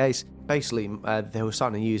was the case. Basically, they were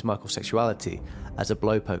starting to use Michael's sexuality as a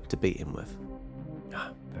blowpoke to beat him with.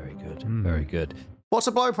 Very good, very good. What's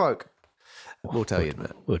a blowpoke? We'll tell you in a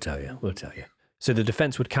minute. We'll tell you. So the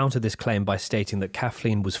defence would counter this claim by stating that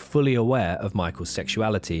Kathleen was fully aware of Michael's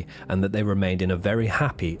sexuality and that they remained in a very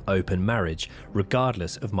happy, open marriage,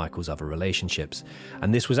 regardless of Michael's other relationships.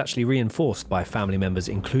 And this was actually reinforced by family members,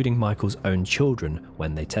 including Michael's own children,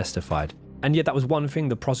 when they testified. And yet that was one thing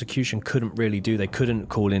the prosecution couldn't really do. They couldn't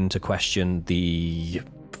call into question the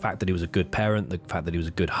fact that he was a good parent, the fact that he was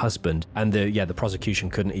a good husband, and the prosecution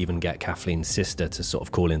couldn't even get Kathleen's sister to sort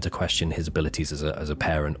of call into question his abilities as a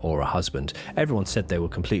parent or a husband. Everyone said they were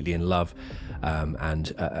completely in love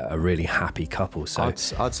and a really happy couple. So I'd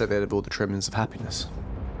say they had all the trimmings of happiness.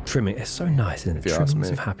 Trimming, it's so nice, isn't it? Trimmings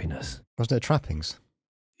of happiness. Wasn't it trappings?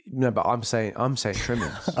 No, but I'm saying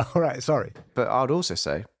trimmings. All right, sorry. But I'd also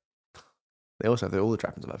say they also have all the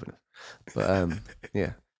trappings of happiness. But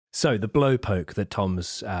yeah. So the blowpoke that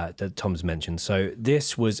Tom's mentioned. So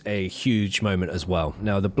this was a huge moment as well.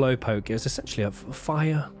 Now the blowpoke is essentially a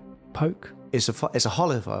fire poke. It's a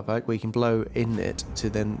hollow fire poke where you can blow in it to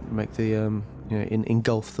then make the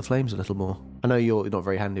engulf the flames a little more. I know you're not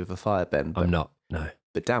very handy with a fire, Ben. I'm not. No.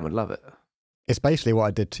 But Dan would love it. It's basically what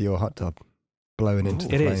I did to your hot tub, blowing into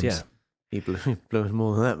the flames. It is, yeah. He blew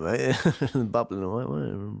more than that, mate. Bubbling away,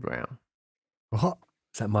 brown. What?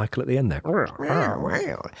 Is that Michael at the end there?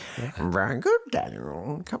 Very good,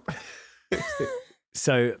 Daniel.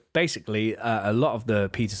 So basically, a lot of the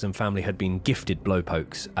Peterson family had been gifted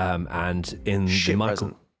blowpokes, and in Shit the Michael,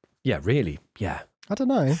 present. yeah, really, yeah. I don't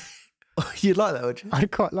know. You'd like that, would you?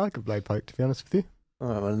 I'd quite like a blowpoke, to be honest with you. All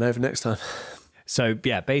right, well, know for next time. So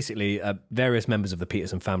yeah, basically, various members of the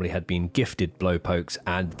Peterson family had been gifted blowpokes,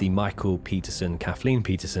 and the Michael Peterson, Kathleen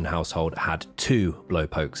Peterson household had 2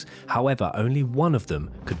 blowpokes. However, only one of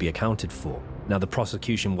them could be accounted for. Now, the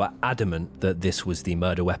prosecution were adamant that this was the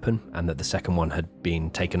murder weapon and that the second one had been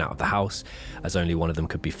taken out of the house, as only one of them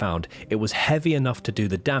could be found. It was heavy enough to do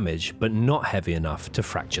the damage, but not heavy enough to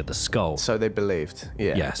fracture the skull. So they believed,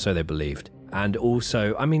 yeah. Yeah, so they believed. And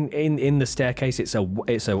also, I mean, in the staircase, it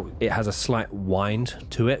has a slight wind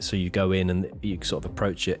to it. So you go in and you sort of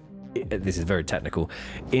approach it. This is very technical,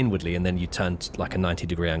 inwardly, and then you turn like a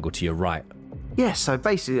 90-degree angle to your right. Yeah, so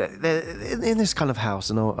basically, in this kind of house,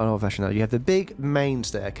 an old-fashioned house, you have the big main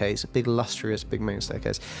staircase, a big lustrous big main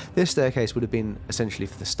staircase. This staircase would have been essentially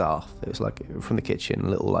for the staff. It was like from the kitchen,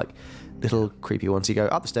 little creepy ones. You go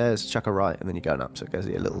up the stairs, chuck a right, and then you're going up. So it goes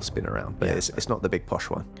a little spin around, but it's not the big posh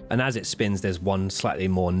one. And as it spins, there's one slightly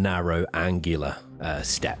more narrow, angular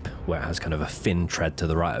step where it has kind of a thin tread to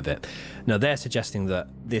the right of it. Now, they're suggesting that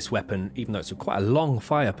this weapon, even though it's quite a long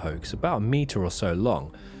fire poke, it's about a meter or so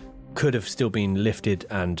long, could have still been lifted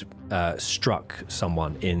and struck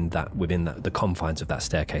someone within the confines of that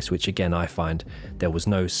staircase, which again I find there was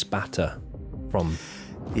no spatter from.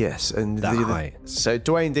 Yes, and that height. So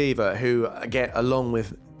Dwayne Deaver, who again along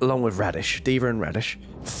with Radish, Deaver and Radish,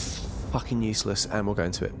 fucking useless, and we'll go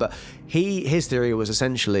into it. But his theory was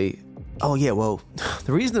essentially, oh yeah, well,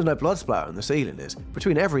 the reason there's no blood splatter on the ceiling is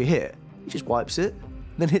between every hit, he just wipes it,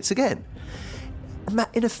 then hits again.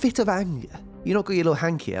 In a fit of anger. You're not got your little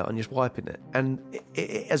hanky out and just wiping it. And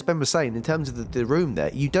as Ben was saying, in terms of the room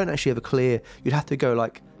there, you don't actually have a clear. You'd have to go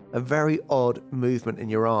like a very odd movement in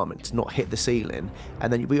your arm and to not hit the ceiling,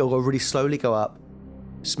 and then we all really slowly go up,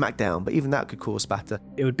 smack down. But even that could cause spatter.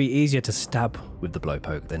 It would be easier to stab with the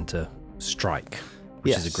blowpoke than to strike,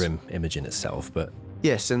 which is a grim image in itself. But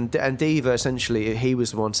yes, and Deaver, essentially, he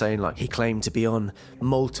was the one saying, like, he claimed to be on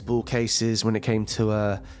multiple cases when it came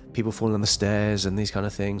to people falling on the stairs and these kind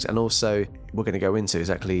of things. And also, we're going to go into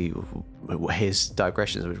exactly his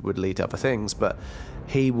digressions, which would lead to other things, but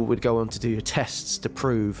he would go on to do tests to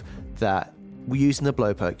prove that using the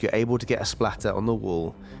blowpoke, you're able to get a splatter on the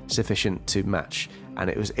wall sufficient to match. And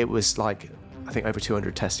it was like, I think over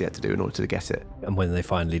 200 tests he had to do in order to get it. And when they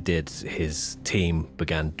finally did, his team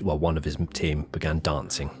one of his team began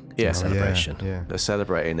dancing in celebration. Yeah. They're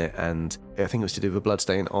celebrating it, and I think it was to do with a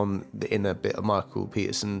bloodstain on the inner bit of Michael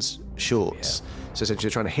Peterson's shorts. Yeah. So essentially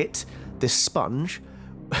they're trying to hit this sponge,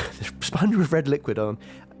 the sponge with red liquid on,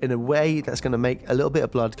 in a way that's going to make a little bit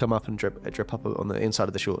of blood come up and drip up on the inside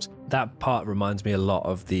of the shorts. That part reminds me a lot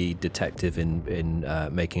of the detective in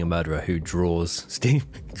Making a Murderer who draws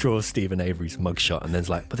Stephen Avery's mugshot and then's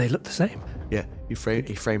like, but they look the same. Yeah, he framed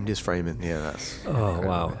his framing. Yeah, that's. Oh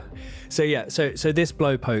wow. So this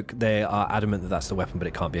blowpoke, they are adamant that that's the weapon, but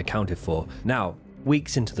it can't be accounted for. Now,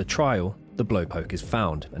 weeks into the trial, the blowpoke is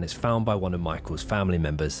found, and it's found by one of Michael's family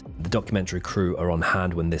members. The documentary crew are on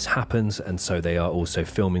hand when this happens, and so they are also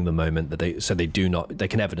filming the moment that they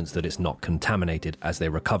can evidence that it's not contaminated as they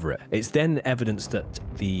recover it. It's then evidence that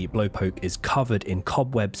the blowpoke is covered in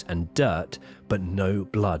cobwebs and dirt, but no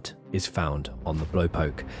blood is found on the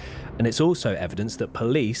blowpoke. And it's also evidence that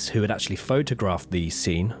police, who had actually photographed the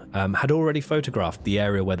scene, had already photographed the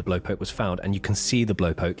area where the blowpoke was found, and you can see the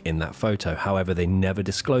blowpoke in that photo. However, they never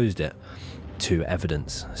disclosed it to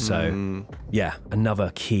evidence. So, yeah,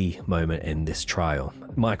 another key moment in this trial.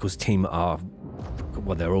 Michael's team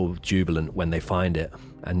they're all jubilant when they find it,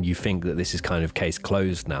 and you think that this is kind of case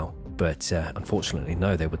closed now. But unfortunately,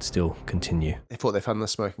 no, they would still continue. They thought they found the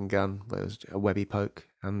smoking gun, but it was a webby poke,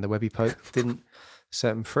 and the webby poke didn't set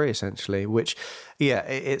them free, essentially, which, yeah,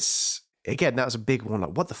 it's, again, that was a big one.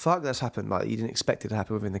 Like, what the fuck? That's happened. Like, you didn't expect it to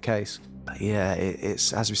happen within the case. But yeah,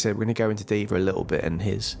 it's, as we said, we're going to go into Deaver a little bit and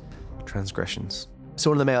his transgressions. So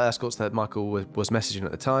one of the male escorts that Michael was messaging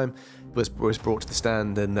at the time was brought to the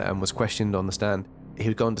stand and was questioned on the stand. He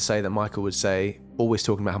would go on to say that Michael would say, always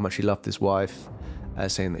talking about how much he loved his wife,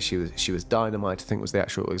 saying that she was dynamite, I think was the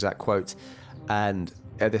actual exact quote. And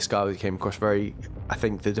this guy came across very, I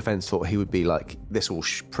think the defence thought he would be like, this will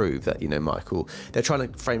prove that, Michael, they're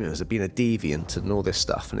trying to frame him as being a deviant and all this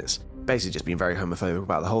stuff, and it's basically just been very homophobic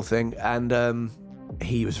about the whole thing. And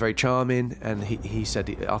he was very charming, and he said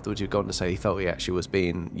afterwards he'd gone to say he felt he actually was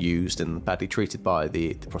being used and badly treated by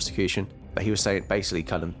the prosecution. But he was saying, basically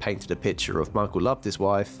kind of painted a picture of Michael loved his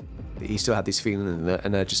wife, he still had these feelings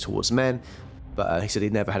and urges towards men, but he said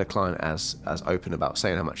he'd never had a client as open about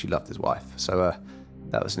saying how much he loved his wife. So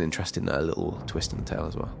that was an interesting little twist in the tale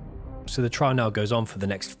as well. So the trial now goes on for the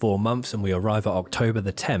next 4 months, and we arrive at October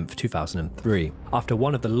the 10th, 2003. After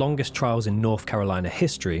one of the longest trials in North Carolina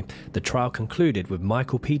history, the trial concluded with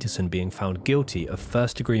Michael Peterson being found guilty of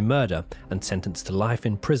first-degree murder and sentenced to life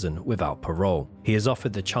in prison without parole. He is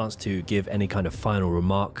offered the chance to give any kind of final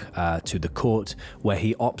remark to the court, where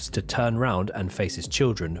he opts to turn round and face his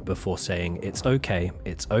children before saying, "It's okay,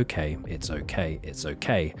 it's okay, it's okay, it's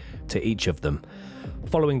okay," to each of them.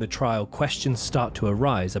 Following the trial, questions start to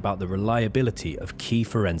arise about the reliability of key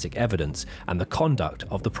forensic evidence and the conduct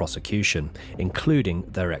of the prosecution, including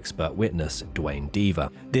their expert witness, Dwayne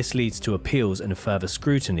Deaver. This leads to appeals and further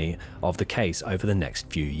scrutiny of the case over the next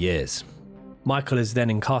few years. Michael is then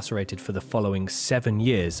incarcerated for the following 7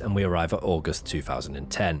 years, and we arrive at August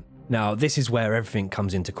 2010. Now, this is where everything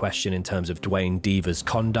comes into question in terms of Dwayne Deaver's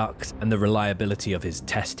conduct and the reliability of his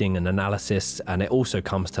testing and analysis, and it also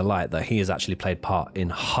comes to light that he has actually played part in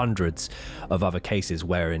hundreds of other cases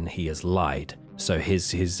wherein he has lied. So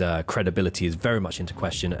his credibility is very much into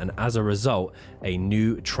question, and as a result, a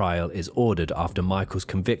new trial is ordered after Michael's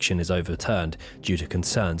conviction is overturned due to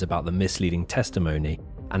concerns about the misleading testimony,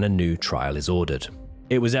 and a new trial is ordered.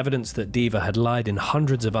 It was evidence that Deaver had lied in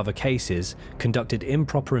hundreds of other cases, conducted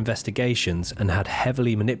improper investigations, and had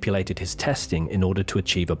heavily manipulated his testing in order to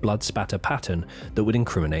achieve a blood spatter pattern that would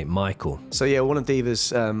incriminate Michael. So yeah, one of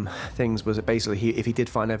Deaver's things was that basically if he did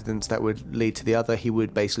find evidence that would lead to the other, he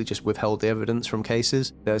would basically just withhold the evidence from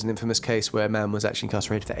cases. There was an infamous case where a man was actually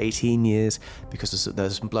incarcerated for 18 years because there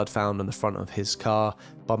was some blood found on the front of his car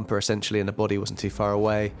bumper essentially, and the body wasn't too far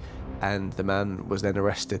away. And the man was then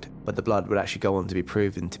arrested, but the blood would actually go on to be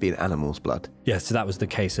proven to be an animal's blood. Yeah, so that was the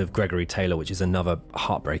case of Gregory Taylor, which is another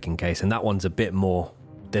heartbreaking case, and that one's a bit more,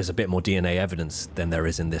 there's a bit more DNA evidence than there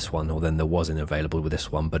is in this one, or than there wasn't available with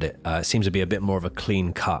this one, but it seems to be a bit more of a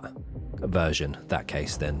clean-cut version, that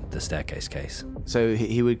case, than the staircase case. So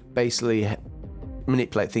he would basically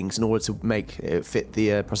manipulate things in order to make it fit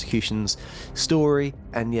the prosecution's story.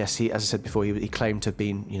 And yes, he, as I said before, he claimed to have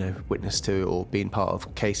been, witness to or been part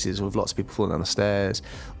of cases with lots of people falling down the stairs,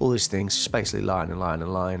 all these things, just basically lying and lying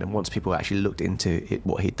and lying. And once people actually looked into it,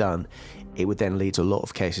 what he'd done, it would then lead to a lot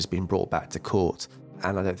of cases being brought back to court.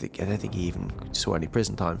 And I don't think he even saw any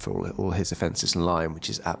prison time for all his offences and lying, which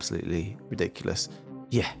is absolutely ridiculous.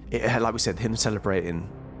 Yeah, like we said, him celebrating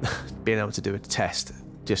being able to do a test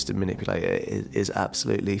just to manipulate it is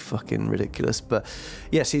absolutely fucking ridiculous. But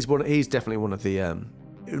yes, he's definitely one of the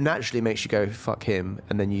it naturally makes you go fuck him,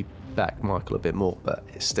 and then you back Michael a bit more, but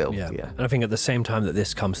it's still yeah. And I think at the same time that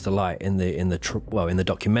this comes to light in the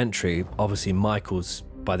documentary, obviously Michael's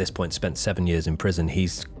by this point spent 7 years in prison.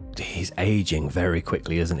 He's aging very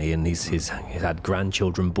quickly, isn't he? And he's had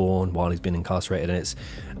grandchildren born while he's been incarcerated, and it's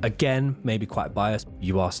again maybe quite biased.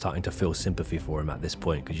 You are starting to feel sympathy for him at this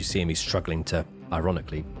point because you see him, he's struggling to,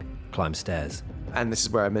 ironically, climb stairs. And this is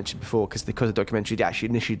where I mentioned before, because the documentary actually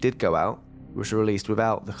initially did go out, it was released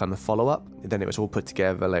without the kind of follow-up, then it was all put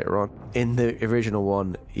together later on. In the original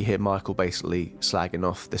one, you hear Michael basically slagging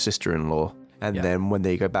off the sister-in-law, and then when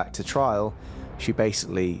they go back to trial, she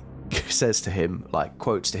basically says to him, like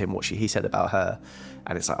quotes to him what he said about her,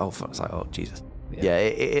 and it's like, oh Jesus. Yeah,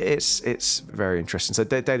 it's very interesting. So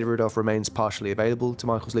David Rudolph remains partially available to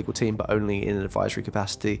Michael's legal team, but only in an advisory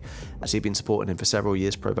capacity, as he'd been supporting him for several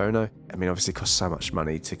years pro bono. I mean, obviously it costs so much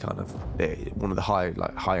money to kind of, one of the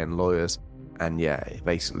high-end lawyers, and yeah, it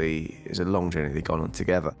basically is a long journey they've gone on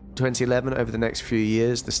together. 2011, over the next few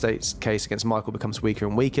years, the state's case against Michael becomes weaker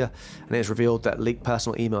and weaker, and it is revealed that leaked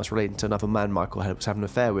personal emails relating to another man Michael was having an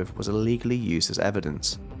affair with was illegally used as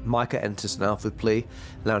evidence. Micah enters an Alford plea,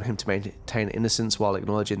 allowing him to maintain innocence while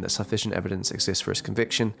acknowledging that sufficient evidence exists for his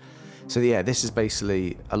conviction. So yeah, this is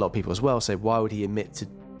basically, a lot of people as well say, why would he admit to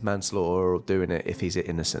manslaughter or doing it if he's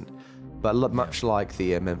innocent? But much like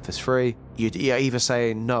the Memphis 3, you're either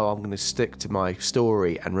saying, no, I'm going to stick to my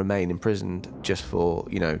story and remain imprisoned just for,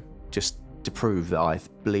 just to prove that I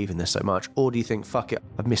believe in this so much, or do you think, fuck it,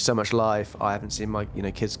 I've missed so much life, I haven't seen my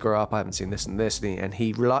kids grow up, I haven't seen this and this, and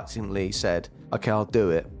he reluctantly said, okay, I'll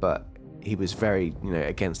do it, but he was very,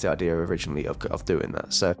 against the idea originally of doing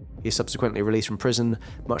that. So he's subsequently released from prison,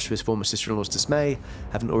 much to his former sister-in-law's dismay,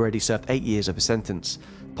 having already served 8 years of his sentence.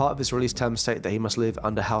 Part of his release terms state that he must live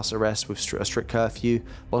under house arrest with a strict curfew,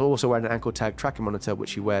 while also wearing an ankle tag tracking monitor,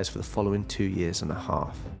 which he wears for the following 2.5 years.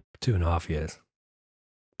 2.5 years.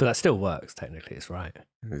 But that still works, technically, it's right.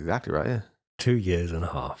 Exactly right, yeah. 2.5 years.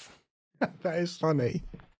 That is funny.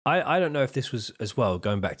 I don't know if this was as well,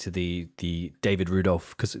 going back to the David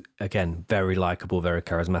Rudolph, because again, very likable, very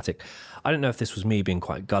charismatic. I don't know if this was me being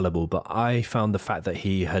quite gullible, but I found the fact that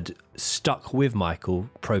he had stuck with Michael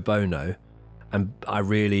pro bono, and I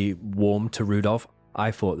really warmed to Rudolph. I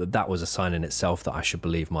thought that was a sign in itself that I should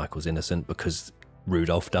believe Michael's innocent because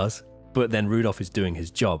Rudolph does. But then Rudolph is doing his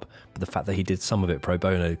job. But the fact that he did some of it pro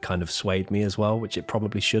bono kind of swayed me as well, which it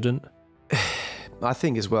probably shouldn't. I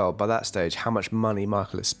think as well, by that stage, how much money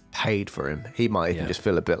Michael has paid for him, he might even just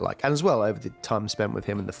feel a bit like, and as well, over the time spent with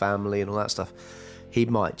him and the family and all that stuff, he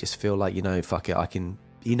might just feel like, fuck it, I can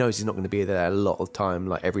he knows he's not going to be there a lot of time,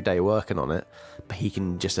 like every day working on it, but he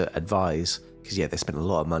can just advise, because they spent a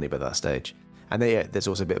lot of money by that stage. And there's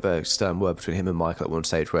also a bit of a stern word between him and Michael at one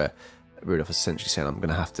stage where Rudolph is essentially saying, I'm going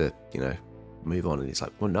to have to, move on. And he's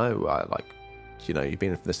like, well, no, you've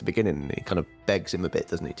been from this the beginning. And he kind of begs him a bit,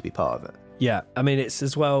 doesn't he, to be part of it. Yeah, I mean, it's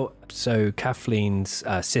as well, so Kathleen's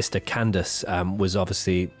sister Candace was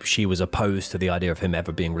obviously, she was opposed to the idea of him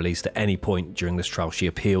ever being released at any point during this trial. She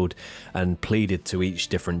appealed and pleaded to each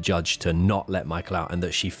different judge to not let Michael out, and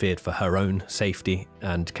that she feared for her own safety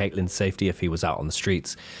and Caitlin's safety if he was out on the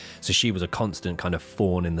streets. So she was a constant kind of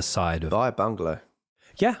thorn in the side of... Buy a bungalow.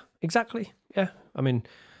 Yeah, exactly. Yeah, I mean,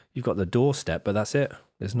 you've got the doorstep, but that's it.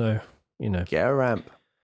 There's no, Get a ramp.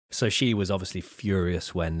 So she was obviously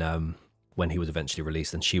furious when he was eventually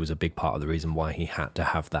released, and she was a big part of the reason why he had to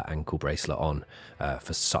have that ankle bracelet on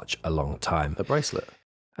for such a long time. A bracelet?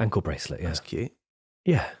 Ankle bracelet, yeah. That's cute.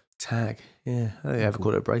 Yeah. Tag. Yeah. I don't think I ever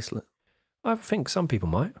called it a bracelet. I think some people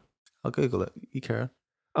might. I'll Google it. You carry on.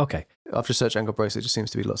 Okay. After search ankle bracelet, it just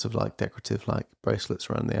seems to be lots of like decorative like bracelets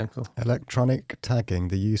around the ankle. Electronic tagging,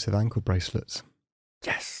 the use of ankle bracelets.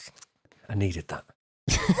 Yes. I needed that.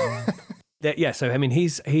 Yeah, so I mean,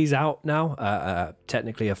 he's out now,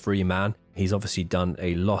 technically a free man. He's obviously done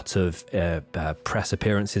a lot of press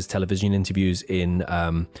appearances, television interviews in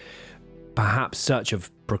perhaps search of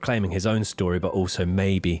proclaiming his own story, but also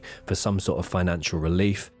maybe for some sort of financial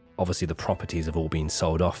relief. Obviously, the properties have all been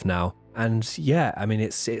sold off now. And yeah, I mean,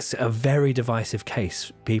 it's a very divisive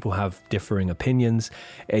case. People have differing opinions.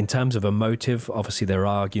 In terms of a motive, obviously there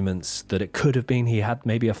are arguments that it could have been he had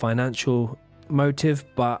maybe a financial motive,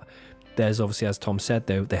 but there's obviously, as Tom said,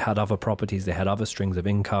 they had other properties, they had other strings of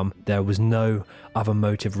income. There was no other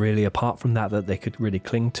motive really apart from that they could really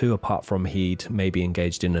cling to, apart from he'd maybe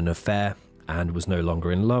engaged in an affair and was no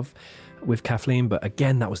longer in love with Kathleen. But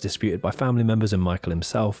again, that was disputed by family members and Michael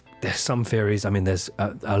himself. There's some theories. I mean, there's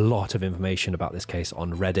a lot of information about this case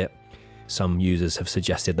on Reddit. Some users have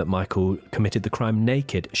suggested that Michael committed the crime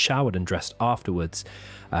naked, showered and dressed afterwards,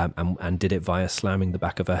 and did it via slamming the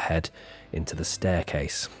back of her head into the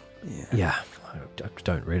staircase. Yeah, I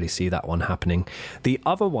don't really see that one happening. The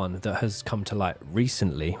other one that has come to light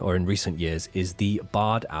recently, or in recent years, is the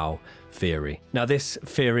barred owl theory. Now, this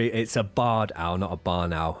theory, it's a barred owl, not a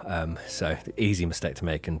barn owl, so easy mistake to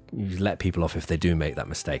make, and you let people off if they do make that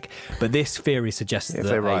mistake. But this theory suggests that... If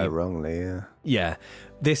they write it wrongly, yeah. Yeah.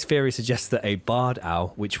 This theory suggests that a barred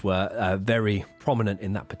owl, which were very prominent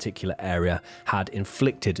in that particular area, had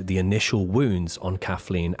inflicted the initial wounds on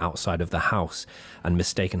Kathleen outside of the house and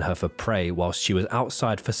mistaken her for prey whilst she was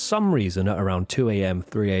outside for some reason at around 2 a.m,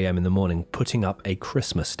 3 a.m. in the morning, putting up a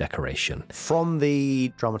Christmas decoration. From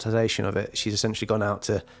the dramatisation of it, she's essentially gone out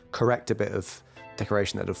to correct a bit of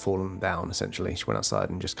decoration that had fallen down, essentially. She went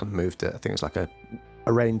outside and just kind of moved it. I think it was like a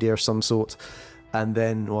reindeer of some sort. And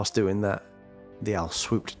then whilst doing that, the owl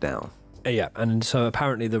swooped down. Yeah, and so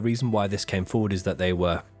apparently the reason why this came forward is that they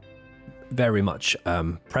were very much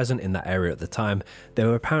present in that area at the time. There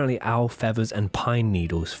were apparently owl feathers and pine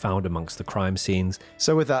needles found amongst the crime scenes.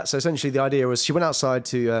 So with that, essentially the idea was she went outside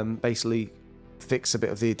to basically fix a bit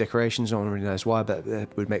of the decorations. No one really knows why, but it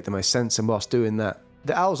would make the most sense. And whilst doing that,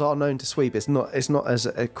 the owls are known to sweep. It's not as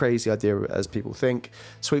a crazy idea as people think.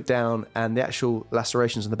 Sweep down, and the actual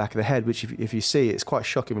lacerations on the back of the head, which if you see, it's quite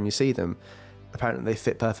shocking when you see them. Apparently they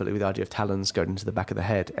fit perfectly with the idea of talons going into the back of the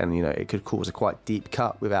head, and it could cause a quite deep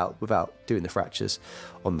cut without doing the fractures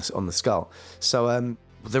on the skull. So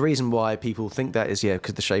the reason why people think that is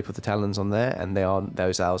because the shape of the talons on there, and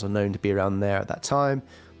those owls are known to be around there at that time.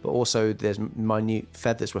 But also there's minute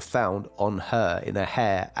feathers were found on her, in her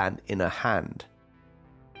hair and in her hand,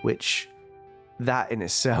 which that in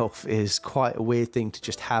itself is quite a weird thing to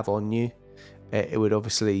just have on you. It would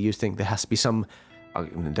obviously, you'd think there has to be some, I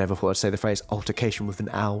never thought I'd say the phrase altercation with an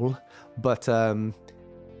owl, but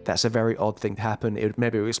that's a very odd thing to happen.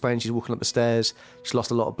 Maybe it would explain she's walking up the stairs, she's lost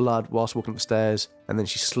a lot of blood whilst walking up the stairs, and then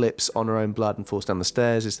she slips on her own blood and falls down the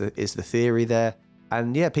stairs, is the theory there.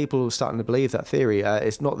 And yeah, people are starting to believe that theory.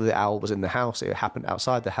 It's not that the owl was in the house, it happened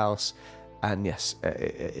outside the house. And yes,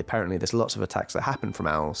 apparently there's lots of attacks that happen from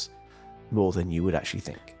owls, more than you would actually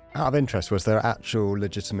think. Out of interest, was there actual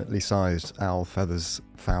legitimately sized owl feathers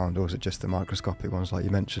found, or was it just the microscopic ones like you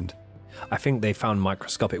mentioned? I think they found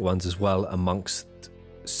microscopic ones as well amongst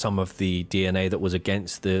some of the DNA that was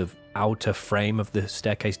against the outer frame of the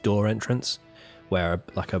staircase door entrance, where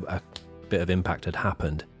like a bit of impact had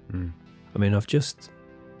happened. I mean, I've just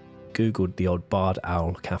Googled the old barred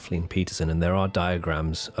owl Kathleen Peterson, and there are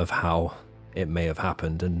diagrams of how it may have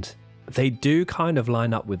happened, and they do kind of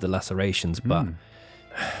line up with the lacerations, but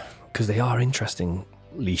because they are interesting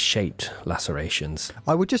oddly shaped lacerations.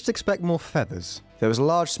 I would just expect more feathers. There was a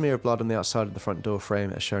large smear of blood on the outside of the front door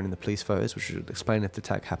frame as shown in the police photos, which would explain if the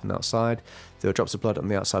attack happened outside. There were drops of blood on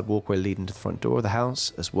the outside walkway leading to the front door of the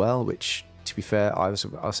house as well, which, to be fair, I was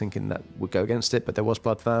thinking that would go against it, but there was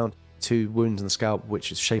blood found. 2 wounds on the scalp,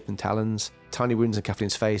 which is shaped in talons. Tiny wounds in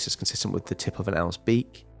Kathleen's face is consistent with the tip of an owl's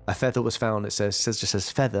beak. A feather was found, it just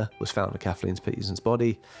says feather was found in Kathleen Peterson's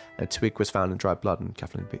body. A twig was found in dried blood in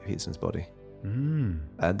Kathleen Peterson's body.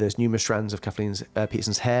 There's numerous strands of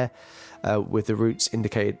Peterson's hair with the roots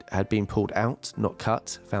indicated had been pulled out, not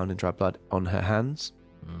cut, found in dried blood on her hands.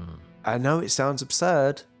 I know it sounds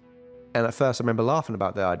absurd, and at first I remember laughing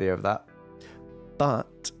about the idea of that,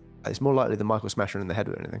 but it's more likely than Michael smashing her in the head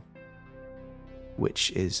with anything,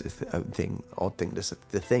 which is odd thing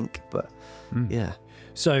to think, but yeah.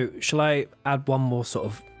 So shall I add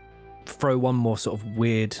throw one more sort of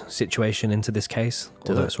weird situation into this case,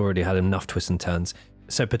 although it's already had enough twists and turns.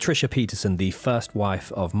 So Patricia Peterson, the first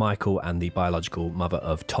wife of Michael and the biological mother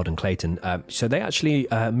of Todd and Clayton, so they actually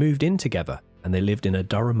moved in together, and they lived in a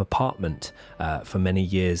Durham apartment for many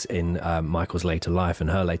years in Michael's later life and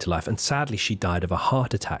her later life, and sadly she died of a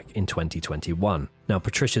heart attack in 2021. Now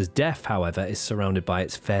Patricia's death, however, is surrounded by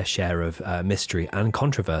its fair share of mystery and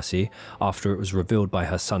controversy after it was revealed by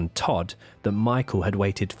her son Todd that Michael had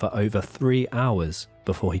waited for over 3 hours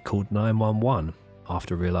before he called 911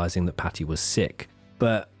 after realising that Patty was sick.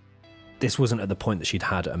 But this wasn't at the point that she'd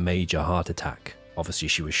had a major heart attack. Obviously,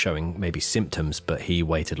 she was showing maybe symptoms, but he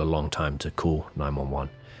waited a long time to call 911.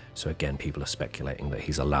 So again, people are speculating that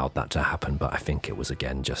he's allowed that to happen, but I think it was,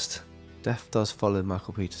 again, just... Death does follow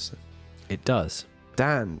Michael Peterson. It does.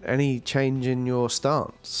 Dan, any change in your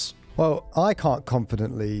stance? Well, I can't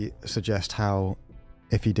confidently suggest how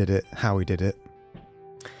he did it.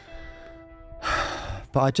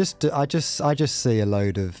 But I just see a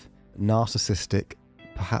load of narcissistic,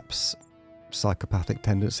 perhaps psychopathic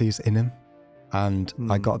tendencies in him. And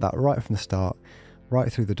I got that right from the start, right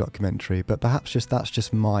through the documentary. But perhaps that's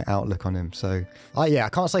just my outlook on him. So, I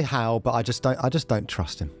can't say how, but I just don't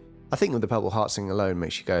trust him. I think with the Purple Heart thing alone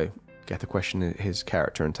makes you get to question his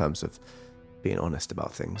character in terms of being honest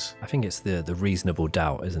about things. I think it's the reasonable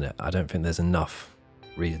doubt, isn't it? I don't think there's enough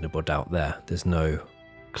reasonable doubt there. There's no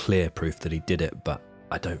clear proof that he did it, but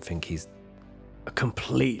I don't think he's a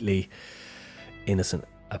completely innocent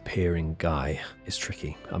appearing guy. Is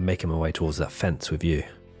tricky. I'm making my way towards that fence with you.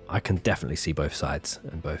 I can definitely see both sides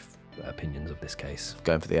and both opinions of this case.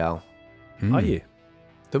 Going for the owl. Are you?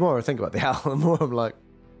 The more I think about the owl, the more I'm like...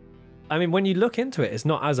 I mean, when you look into it, it's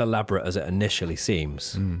not as elaborate as it initially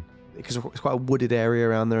seems. Because it's quite a wooded area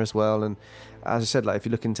around there as well. And as I said, like if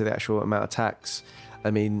you look into the actual amount of attacks,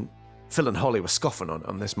 I mean, Phil and Holly were scoffing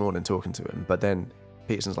on this morning talking to him, but then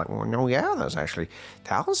Peterson's like, well, no, yeah, there's actually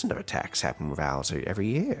thousands of attacks happen with owls every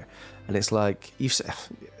year. And it's like, you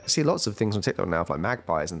see lots of things on TikTok now, like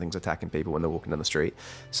magpies and things attacking people when they're walking down the street.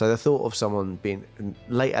 So the thought of someone being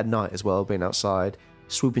late at night as well, being outside,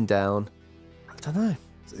 swooping down, I don't know.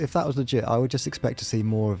 If that was legit, I would just expect to see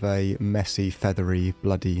more of a messy, feathery,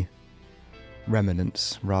 bloody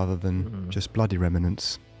remnants rather than just bloody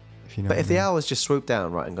remnants. If you know. But if the owl was just swooped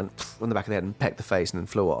down, right, and gone on the back of the head and pecked the face and then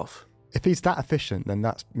flew off. If he's that efficient, then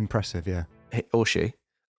that's impressive, yeah. Or she.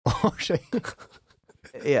 Or she.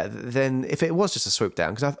 Yeah, then if it was just a swoop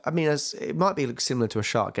down, because I mean, it might be similar to a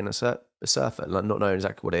shark getting a surfer, like not knowing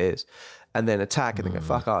exactly what it is, and then attack and then go,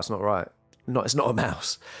 fuck, it's not right. It's not a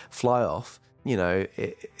mouse. Fly off. You know,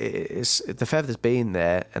 it's the feathers being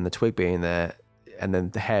there and the twig being there and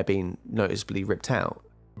then the hair being noticeably ripped out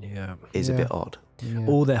is a bit odd. Yeah.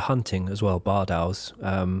 All their hunting as well, barred owls,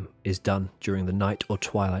 is done during the night or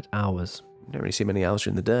twilight hours. You don't really see many owls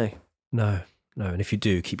during the day. No, and if you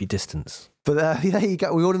do, keep your distance. But there you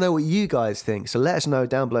go. We want to know what you guys think. So let us know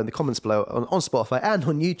down below in the comments below on Spotify and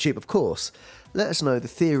on YouTube, of course. Let us know the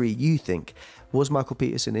theory you think. Was Michael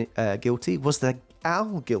Peterson guilty? Was the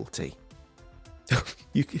owl guilty?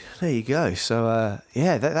 There you go. So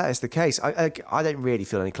that is the case. I don't really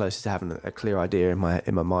feel any closer to having a clear idea in my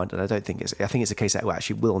mind, and I think it's a case that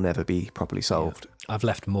actually will never be properly solved. Yeah. I've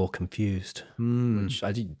left more confused, which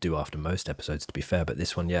I did do after most episodes, to be fair. But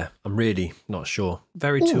this one, I'm really not sure.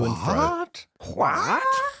 Very to and fro. What?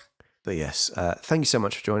 But yes, thank you so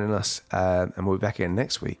much for joining us, and we'll be back again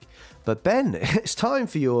next week. But Ben, it's time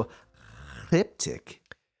for your cryptic.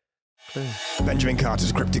 Benjamin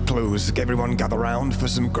Carter's cryptic clues. Everyone gather round for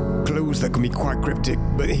some clues that can be quite cryptic,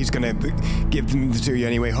 but he's going to give them to you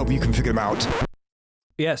anyway. Hope you can figure them out.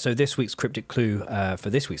 Yeah, so this week's cryptic clue for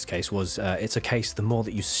this week's case was it's a case the more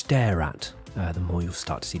that you stare at, the more you'll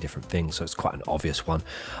start to see different things. So it's quite an obvious one.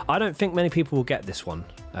 I don't think many people will get this one,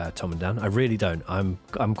 Tom and Dan. I really don't. I'm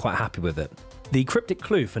quite happy with it. The cryptic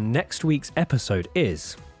clue for next week's episode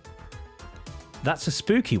is... That's a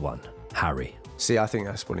spooky one, Harry. See, I think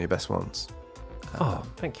that's one of your best ones. Oh,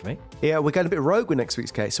 thank you, mate. Yeah, we're going a bit rogue with next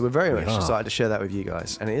week's case, so we're very much excited to share that with you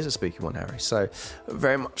guys. And it is a spooky one, Harry. So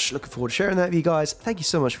very much looking forward to sharing that with you guys. Thank you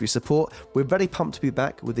so much for your support. We're very pumped to be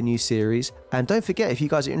back with the new series. And don't forget, if you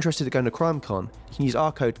guys are interested in going to CrimeCon, you can use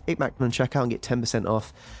our code icmap on checkout and get 10%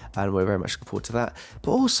 off. And we're very much looking forward to that.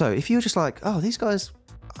 But also, if you're just like, oh, these guys,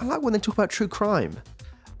 I like when they talk about true crime.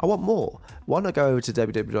 I want more. Why not go over to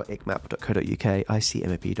www.icmap.co.uk,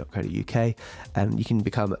 icmap.co.uk, and you can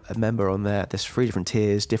become a member on there. There's 3 different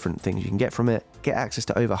tiers, different things you can get from it. Get access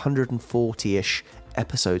to over 140-ish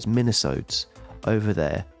episodes, minisodes over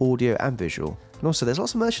there, audio and visual. And also, there's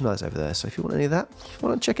lots of merchandise over there, so if you want any of that, why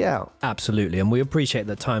not check it out? Absolutely, and we appreciate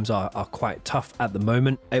that times are quite tough at the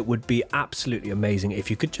moment. It would be absolutely amazing if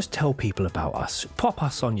you could just tell people about us. Pop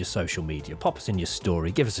us on your social media, pop us in your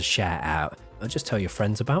story, give us a shout out, and just tell your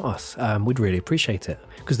friends about us. We'd really appreciate it,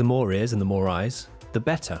 because the more ears and the more eyes, the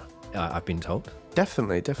better, I've been told.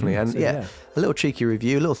 Definitely. And yeah, a little cheeky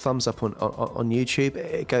review, a little thumbs up on YouTube.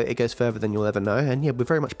 It goes further than you'll ever know. And yeah, we're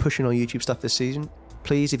very much pushing our YouTube stuff this season.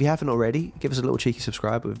 Please, if you haven't already, give us a little cheeky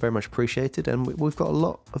subscribe. We're very much appreciated. And we've got a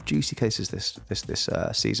lot of juicy cases this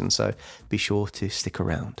season, so be sure to stick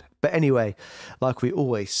around. But anyway, like we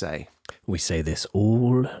always say, we say this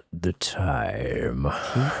all the time.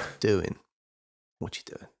 Keep doing what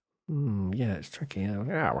you're doing. Yeah, it's tricky.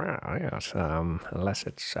 Yes. Unless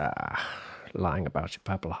it's lying about your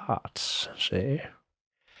purple hearts, see?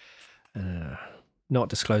 Not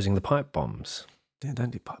disclosing the pipe bombs. Yeah,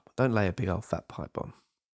 don't do pipe. Don't lay a big old fat pipe bomb.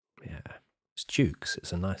 Yeah. It's Duke's.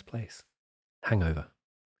 It's a nice place. Hangover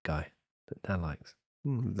guy that Dan likes.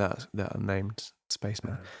 That unnamed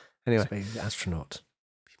spaceman. Anyway. Space astronaut.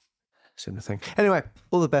 Similar thing. Anyway,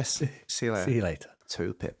 all the best. See you later. See you later.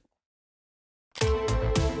 Two pip.